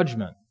in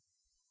judgment.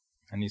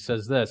 And he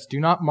says this, do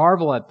not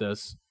marvel at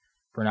this,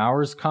 for an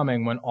hour is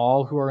coming when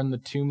all who are in the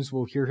tombs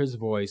will hear his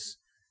voice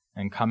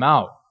and come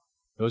out.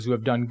 Those who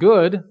have done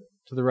good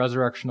to the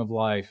resurrection of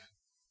life,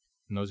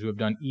 and those who have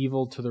done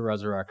evil to the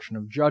resurrection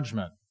of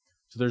judgment.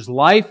 So there's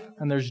life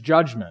and there's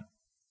judgment.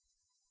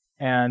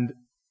 And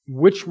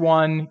which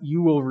one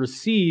you will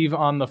receive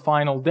on the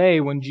final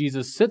day when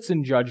Jesus sits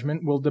in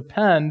judgment will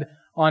depend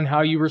on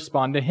how you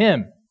respond to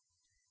him.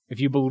 If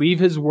you believe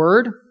his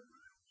word,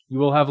 you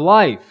will have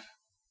life.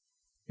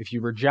 If you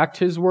reject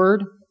his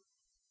word,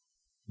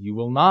 you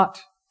will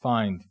not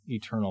find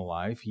eternal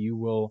life. You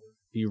will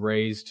be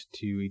raised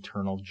to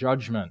eternal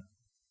judgment.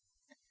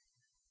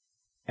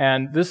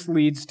 And this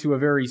leads to a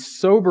very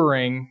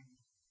sobering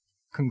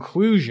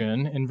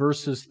conclusion in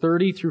verses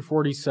 30 through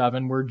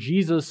 47, where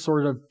Jesus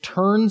sort of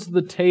turns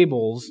the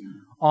tables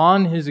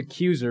on his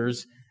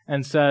accusers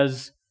and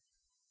says,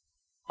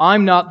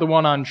 I'm not the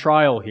one on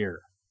trial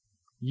here.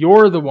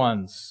 You're the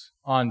ones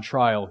on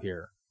trial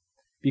here.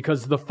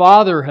 Because the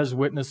Father has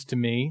witnessed to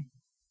me,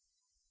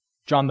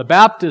 John the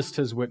Baptist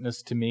has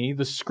witnessed to me,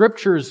 the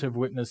Scriptures have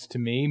witnessed to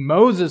me,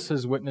 Moses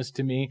has witnessed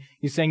to me.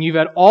 He's saying you've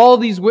had all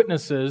these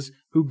witnesses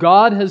who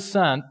God has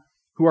sent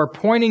who are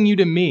pointing you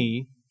to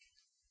me,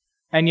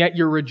 and yet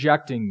you're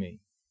rejecting me.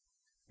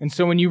 And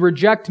so when you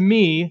reject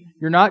me,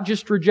 you're not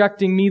just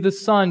rejecting me, the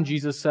Son,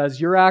 Jesus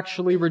says, you're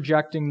actually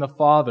rejecting the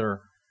Father,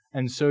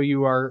 and so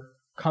you are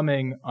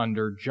coming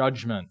under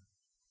judgment.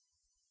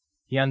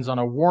 He ends on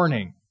a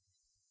warning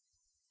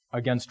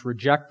against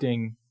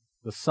rejecting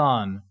the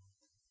Son,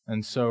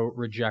 and so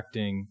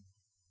rejecting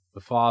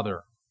the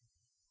Father.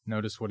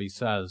 Notice what he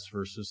says,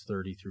 verses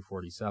 30 through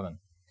 47.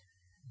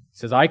 He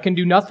says, I can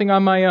do nothing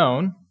on my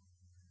own.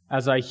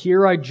 As I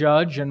hear, I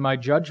judge, and my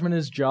judgment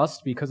is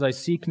just, because I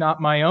seek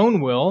not my own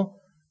will,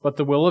 but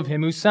the will of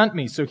him who sent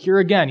me. So here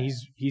again,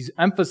 he's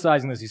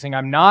emphasizing this. He's saying,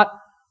 I'm not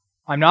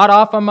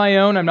off on my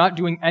own. I'm not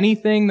doing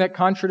anything that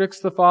contradicts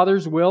the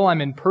Father's will.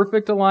 I'm in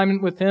perfect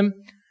alignment with him.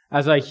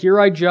 As I hear,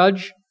 I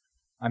judge.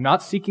 I'm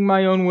not seeking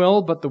my own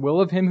will, but the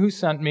will of him who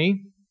sent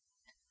me.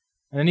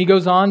 And then he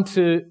goes on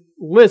to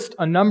list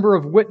a number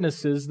of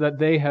witnesses that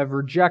they have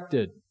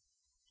rejected.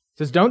 He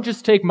says, don't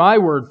just take my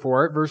word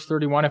for it. Verse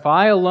 31, if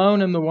I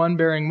alone am the one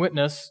bearing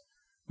witness,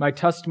 my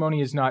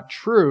testimony is not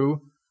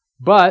true,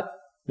 but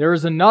there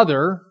is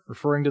another,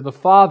 referring to the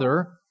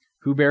Father,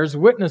 who bears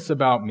witness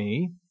about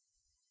me,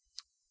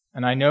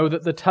 and I know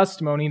that the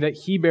testimony that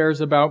he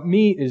bears about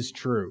me is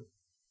true.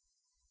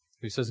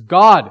 He says,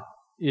 God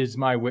is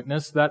my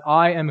witness that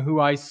I am who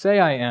I say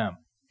I am.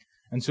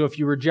 And so if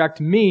you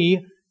reject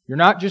me, you're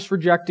not just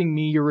rejecting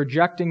me, you're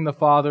rejecting the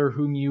Father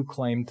whom you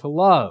claim to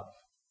love.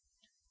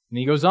 And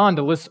he goes on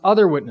to list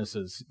other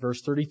witnesses.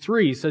 Verse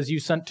 33, he says, you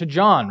sent to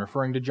John,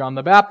 referring to John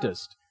the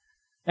Baptist,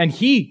 and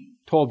he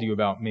told you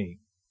about me.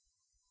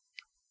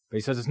 But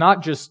he says it's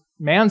not just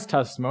man's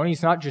testimony,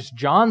 it's not just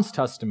John's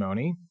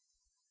testimony.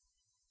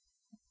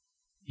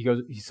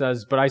 He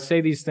says, but I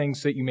say these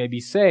things so that you may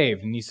be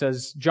saved. And he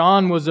says,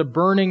 John was a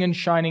burning and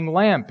shining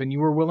lamp, and you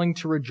were willing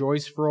to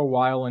rejoice for a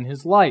while in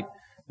his light.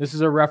 This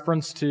is a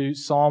reference to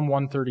Psalm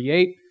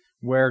 138,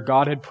 where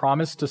God had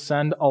promised to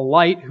send a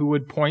light who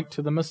would point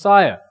to the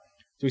Messiah.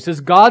 So he says,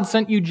 God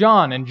sent you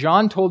John, and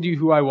John told you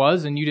who I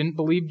was, and you didn't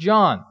believe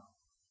John.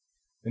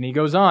 Then he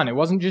goes on, it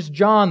wasn't just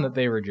John that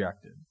they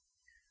rejected.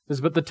 He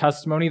says, but the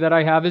testimony that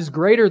I have is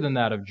greater than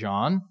that of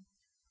John.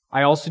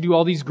 I also do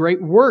all these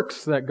great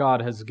works that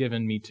God has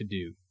given me to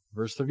do.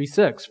 Verse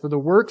 36, for the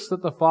works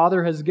that the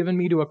Father has given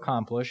me to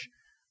accomplish,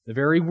 the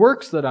very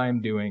works that I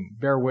am doing,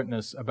 bear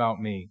witness about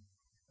me,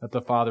 that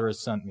the Father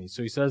has sent me.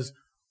 So he says,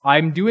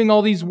 I'm doing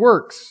all these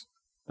works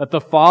that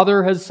the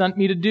Father has sent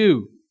me to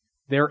do.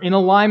 They're in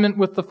alignment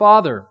with the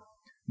Father.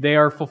 They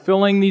are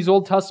fulfilling these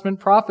Old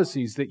Testament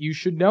prophecies that you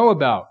should know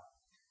about.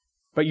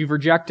 But you've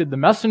rejected the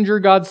messenger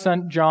God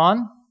sent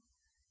John.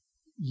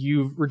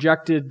 You've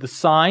rejected the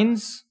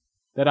signs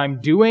that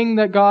I'm doing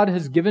that God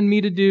has given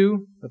me to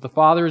do, that the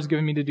Father has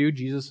given me to do.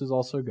 Jesus is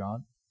also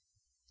God.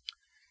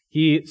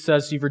 He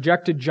says, you've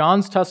rejected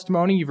John's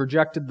testimony. You've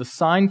rejected the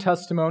sign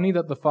testimony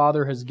that the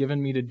Father has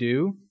given me to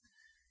do.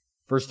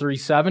 Verse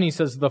 37, he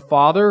says, the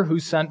Father who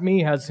sent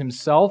me has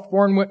himself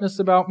borne witness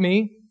about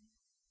me.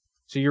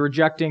 So you're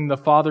rejecting the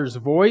Father's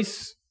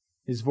voice.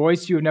 His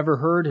voice you have never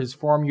heard, his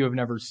form you have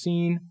never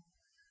seen.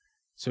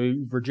 So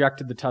you've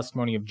rejected the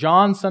testimony of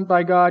John sent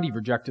by God. You've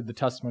rejected the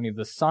testimony of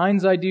the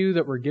signs I do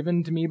that were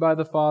given to me by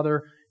the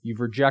Father. You've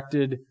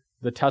rejected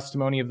the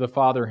testimony of the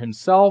Father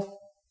himself.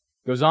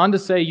 Goes on to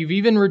say, you've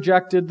even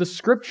rejected the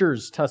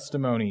Scriptures'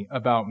 testimony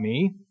about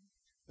me.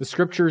 The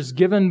Scriptures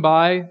given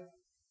by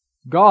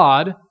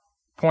God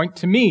point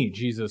to me,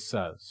 Jesus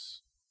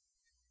says.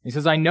 He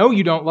says, I know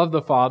you don't love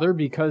the Father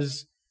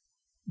because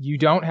you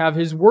don't have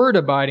his word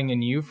abiding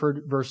in you, for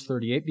verse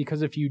 38,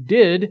 because if you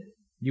did,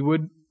 you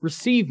would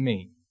receive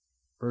me.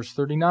 Verse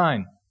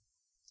 39,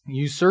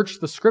 you search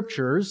the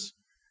Scriptures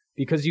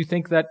because you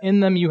think that in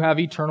them you have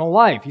eternal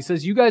life. He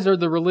says, you guys are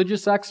the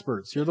religious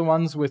experts. You're the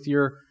ones with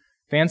your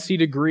fancy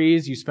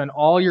degrees. You spend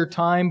all your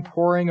time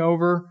poring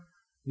over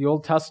the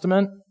Old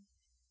Testament,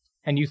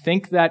 and you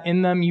think that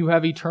in them you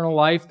have eternal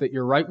life, that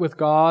you're right with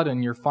God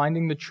and you're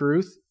finding the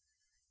truth.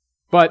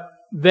 But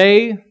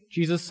they,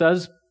 Jesus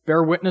says,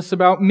 bear witness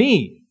about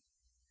me.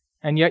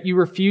 And yet you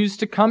refuse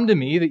to come to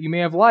me that you may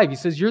have life. He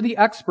says, you're the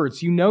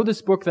experts. You know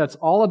this book that's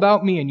all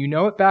about me, and you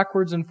know it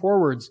backwards and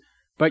forwards,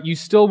 but you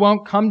still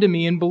won't come to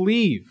me and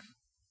believe.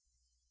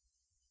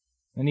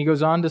 And he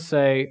goes on to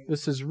say,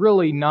 this is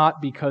really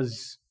not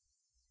because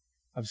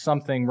of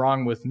something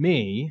wrong with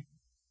me.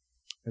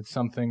 It's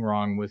something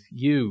wrong with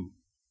you,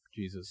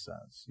 Jesus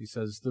says. He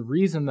says, the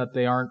reason that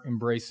they aren't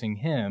embracing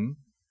him,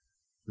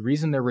 the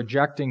reason they're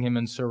rejecting him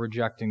and so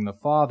rejecting the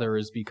Father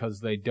is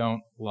because they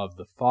don't love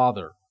the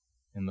Father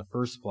in the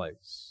first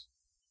place,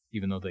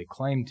 even though they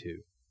claim to.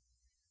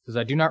 He says,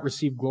 I do not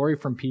receive glory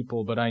from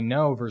people, but I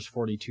know, verse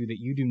 42, that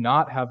you do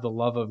not have the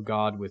love of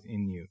God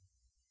within you.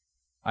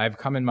 I have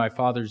come in my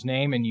Father's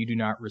name, and you do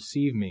not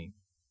receive me.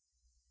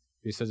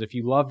 He says, if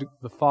you loved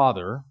the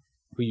Father,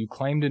 who you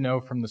claim to know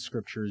from the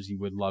Scriptures, you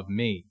would love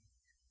me,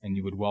 and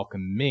you would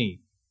welcome me.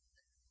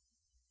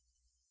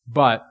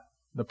 But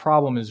the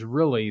problem is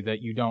really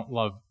that you don't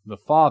love the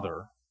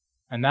Father,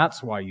 and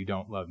that's why you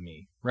don't love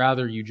me.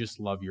 Rather, you just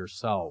love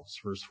yourselves.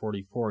 Verse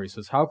 44, he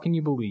says, how can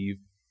you believe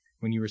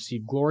when you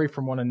receive glory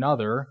from one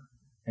another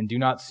and do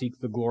not seek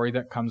the glory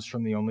that comes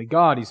from the only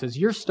God? He says,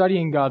 you're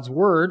studying God's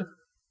Word,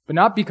 but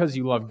not because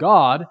you love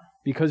God,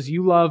 because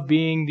you love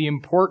being the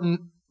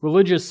important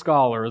religious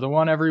scholar, the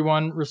one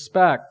everyone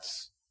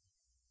respects.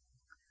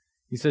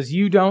 He says,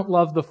 you don't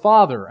love the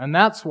Father, and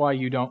that's why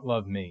you don't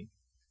love me.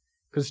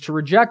 Because to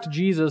reject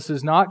Jesus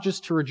is not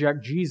just to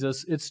reject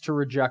Jesus, it's to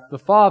reject the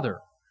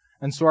Father.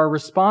 And so our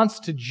response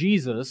to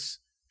Jesus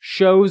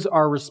shows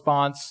our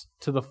response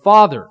to the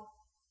Father.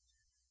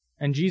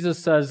 And Jesus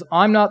says,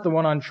 I'm not the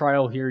one on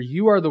trial here.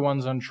 You are the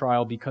ones on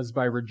trial because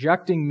by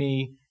rejecting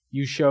me,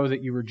 you show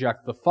that you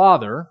reject the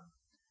Father,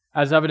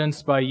 as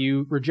evidenced by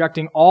you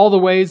rejecting all the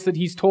ways that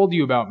he's told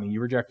you about me.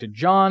 You rejected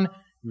John,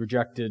 you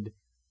rejected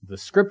the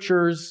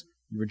Scriptures,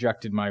 you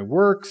rejected my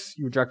works,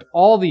 you reject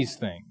all these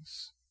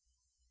things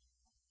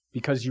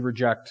because you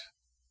reject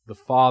the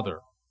Father.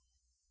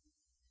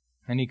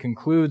 And he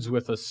concludes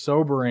with a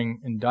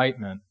sobering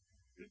indictment.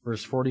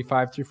 Verse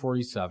 45 through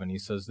 47, he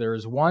says, there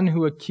is one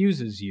who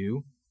accuses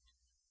you,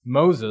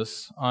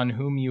 Moses, on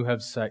whom you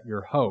have set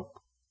your hope.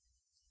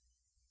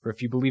 For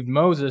if you believed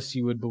Moses,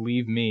 you would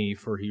believe me,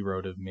 for he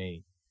wrote of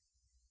me.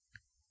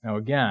 Now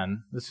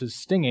again, this is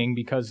stinging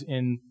because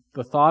in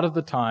the thought of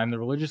the time, the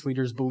religious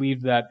leaders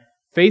believed that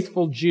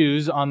faithful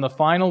Jews on the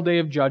final day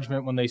of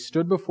judgment, when they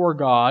stood before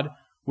God,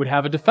 would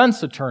have a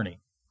defense attorney.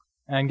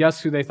 And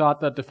guess who they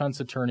thought that defense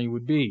attorney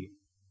would be?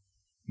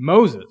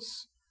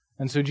 Moses.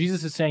 And so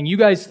Jesus is saying, you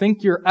guys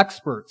think you're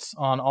experts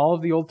on all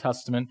of the Old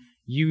Testament.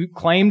 You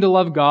claim to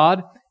love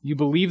God. You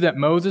believe that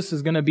Moses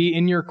is going to be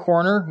in your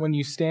corner when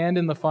you stand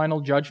in the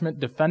final judgment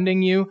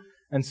defending you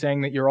and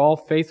saying that you're all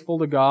faithful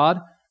to God.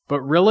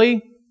 But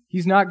really,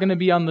 he's not going to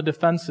be on the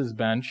defense's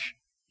bench.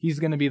 He's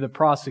going to be the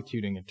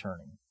prosecuting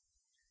attorney.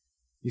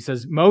 He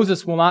says,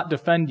 Moses will not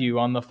defend you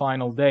on the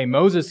final day.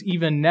 Moses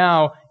even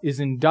now is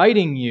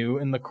indicting you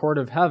in the court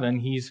of heaven.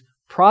 He's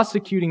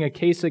prosecuting a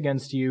case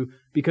against you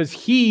because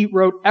he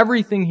wrote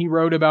everything he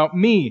wrote about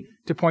me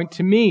to point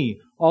to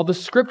me. All the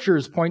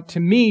Scriptures point to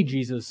me,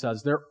 Jesus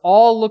says. They're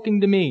all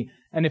looking to me.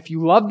 And if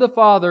you love the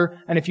Father,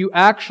 and if you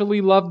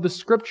actually love the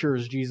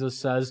Scriptures, Jesus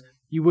says,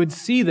 you would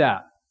see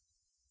that.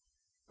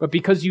 But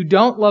because you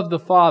don't love the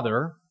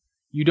Father,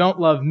 you don't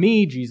love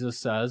me, Jesus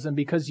says, and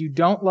because you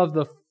don't love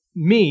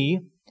me,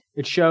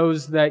 it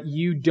shows that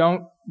you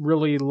don't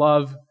really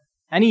love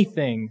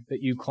anything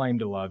that you claim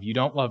to love. You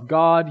don't love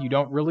God. You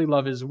don't really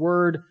love His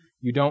Word.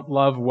 You don't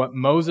love what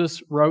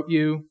Moses wrote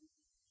you.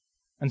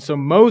 And so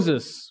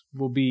Moses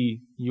will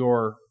be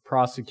your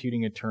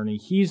prosecuting attorney.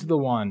 He's the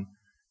one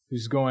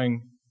who's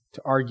going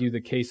to argue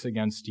the case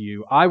against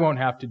you. I won't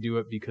have to do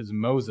it because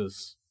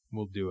Moses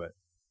will do it,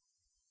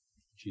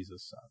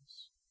 Jesus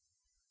says.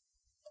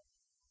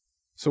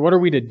 So what are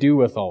we to do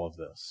with all of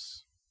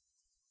this?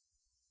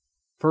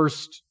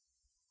 First,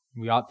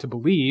 we ought to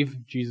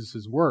believe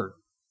Jesus' word.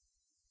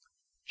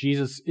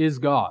 Jesus is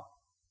God.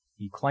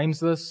 He claims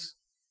this.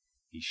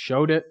 He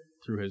showed it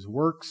through His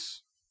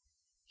works.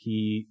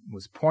 He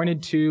was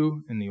pointed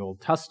to in the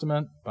Old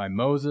Testament by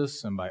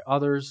Moses and by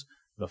others.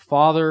 The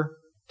Father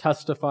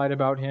testified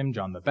about Him.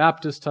 John the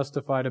Baptist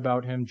testified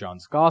about Him.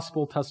 John's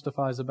Gospel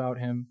testifies about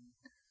Him.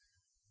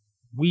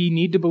 We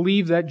need to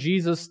believe that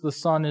Jesus the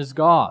Son is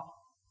God.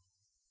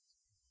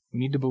 We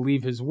need to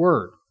believe His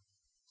Word.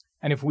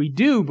 And if we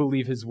do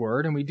believe His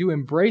Word and we do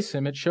embrace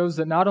Him, it shows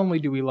that not only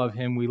do we love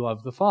Him, we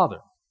love the Father.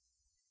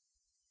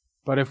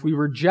 But if we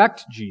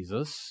reject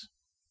Jesus,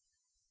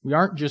 we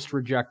aren't just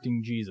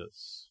rejecting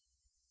Jesus.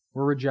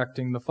 We're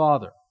rejecting the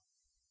Father.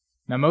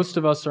 Now, most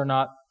of us are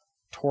not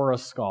Torah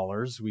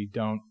scholars. We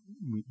don't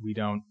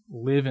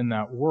live in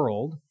that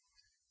world.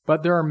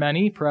 But there are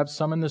many, perhaps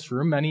some in this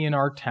room, many in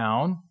our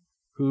town,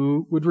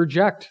 who would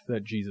reject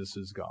that Jesus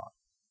is God.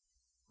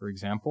 For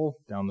example,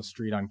 down the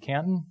street on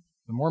Canton,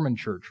 the Mormon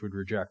Church would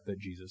reject that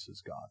Jesus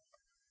is God.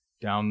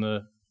 Down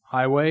the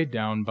highway,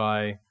 down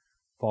by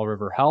Fall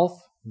River Health,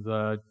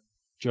 the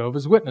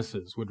Jehovah's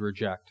Witnesses would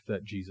reject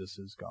that Jesus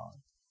is God.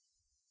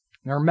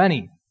 There are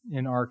many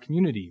in our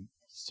community,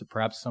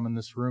 perhaps some in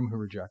this room, who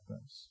reject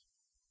this.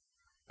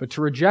 But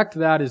to reject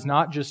that is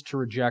not just to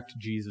reject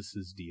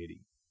Jesus'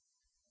 deity.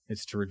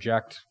 It's to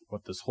reject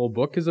what this whole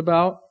book is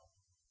about.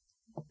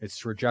 It's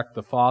to reject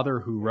the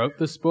Father who wrote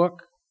this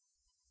book.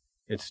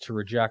 It's to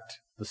reject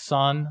the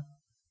Son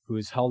who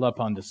is held up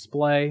on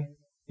display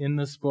in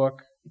this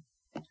book.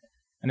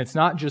 And it's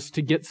not just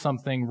to get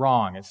something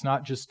wrong. It's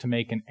not just to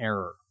make an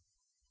error.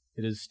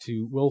 It is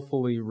to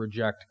willfully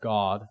reject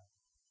God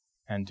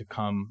and to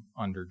come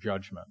under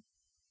judgment.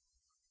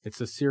 It's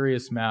a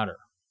serious matter,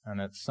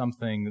 and it's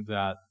something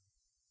that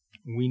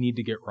we need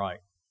to get right.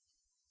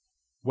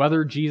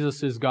 Whether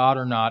Jesus is God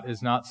or not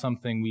is not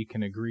something we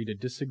can agree to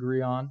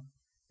disagree on.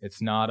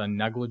 It's not a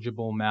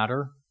negligible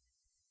matter.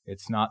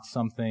 It's not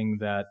something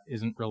that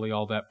isn't really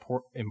all that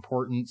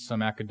important,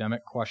 some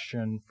academic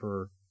question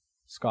for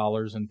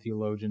scholars and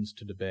theologians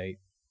to debate.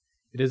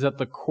 It is at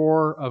the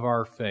core of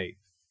our faith.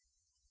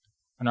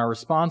 And our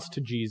response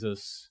to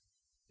Jesus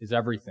is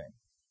everything.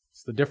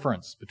 It's the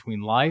difference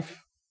between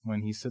life,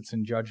 when He sits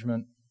in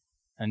judgment,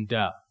 and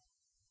death.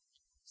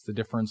 It's the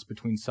difference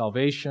between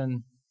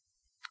salvation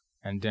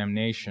and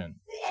damnation.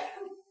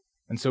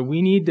 And so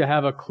we need to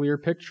have a clear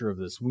picture of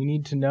this. We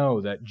need to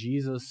know that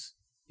Jesus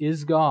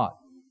is God.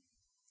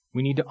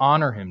 We need to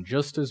honor Him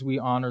just as we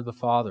honor the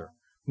Father.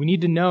 We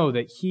need to know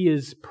that He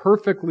is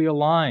perfectly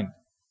aligned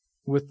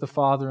with the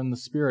Father and the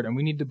Spirit, and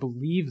we need to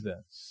believe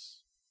this.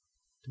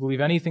 To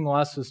believe anything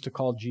less is to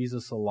call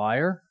Jesus a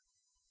liar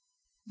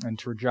and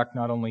to reject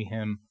not only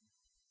Him,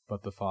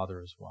 but the Father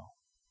as well.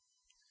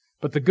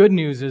 But the good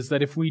news is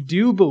that if we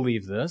do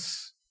believe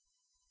this,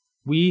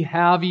 we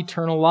have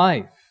eternal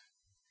life.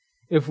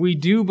 If we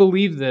do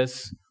believe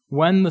this,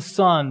 when the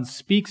Son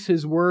speaks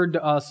His word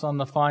to us on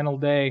the final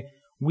day,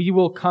 we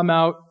will come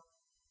out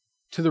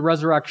to the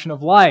resurrection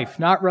of life.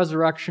 Not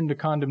resurrection to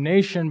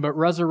condemnation, but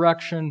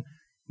resurrection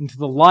into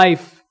the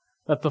life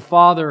that the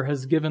Father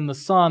has given the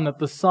Son, that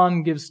the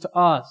Son gives to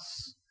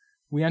us.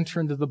 We enter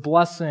into the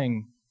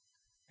blessing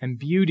and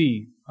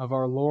beauty of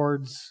our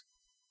Lord's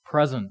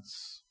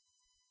presence.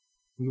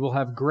 We will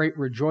have great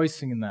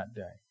rejoicing in that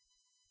day.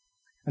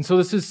 And so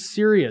this is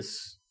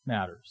serious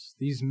matters.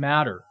 These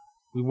matter.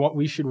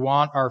 We should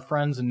want our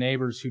friends and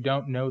neighbors who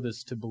don't know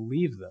this to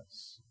believe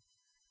this.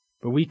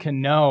 But we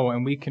can know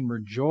and we can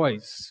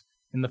rejoice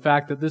in the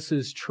fact that this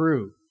is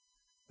true,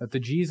 that the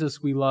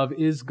Jesus we love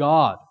is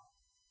God.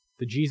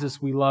 The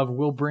Jesus we love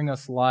will bring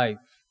us life,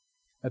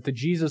 that the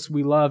Jesus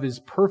we love is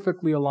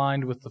perfectly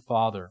aligned with the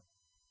Father,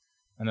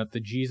 and that the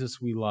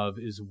Jesus we love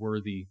is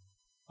worthy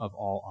of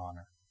all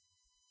honor.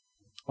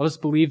 Let us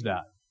believe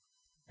that.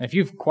 And if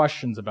you have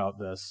questions about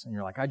this, and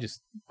you're like, I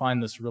just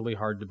find this really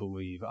hard to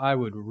believe, I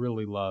would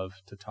really love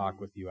to talk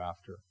with you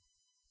after.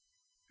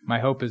 My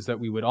hope is that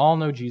we would all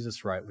know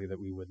Jesus rightly, that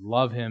we would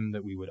love Him,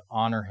 that we would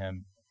honor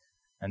Him,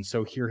 and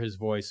so hear His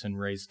voice and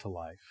raise to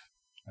life,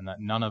 and that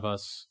none of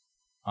us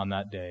on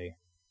that day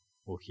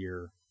will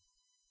hear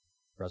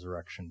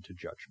resurrection to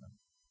judgment.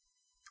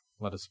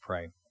 Let us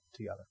pray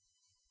together.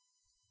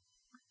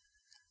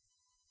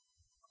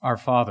 Our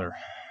Father,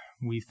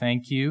 we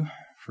thank You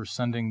for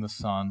sending the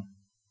Son,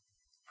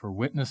 for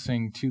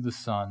witnessing to the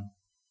Son,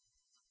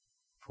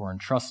 for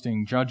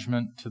entrusting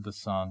judgment to the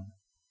Son,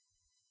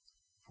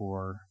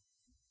 for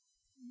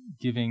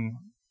giving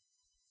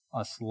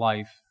us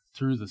life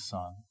through the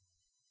Son.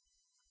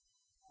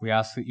 We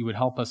ask that You would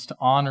help us to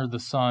honor the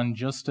Son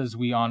just as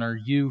we honor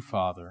You,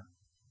 Father,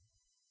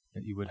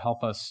 that You would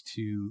help us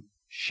to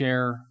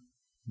share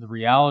the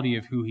reality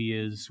of who He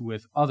is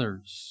with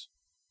others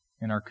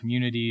in our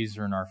communities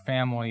or in our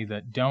family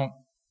that don't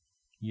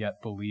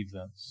yet believe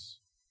this.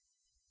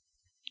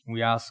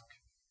 We ask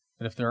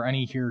that if there are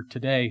any here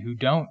today who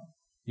don't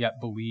yet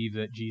believe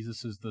that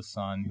Jesus is the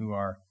Son, who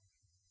are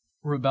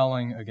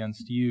rebelling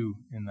against You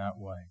in that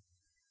way,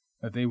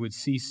 that they would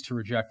cease to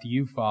reject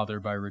You,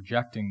 Father, by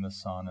rejecting the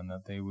Son, and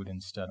that they would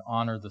instead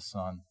honor the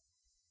Son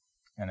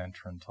and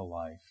enter into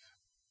life,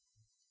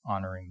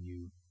 honoring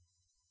You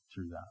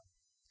through that.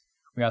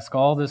 We ask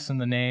all this in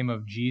the name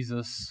of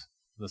Jesus,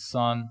 the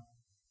Son,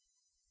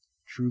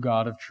 true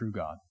God of true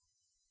God.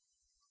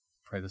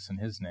 Pray this in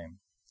His name.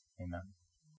 Amen.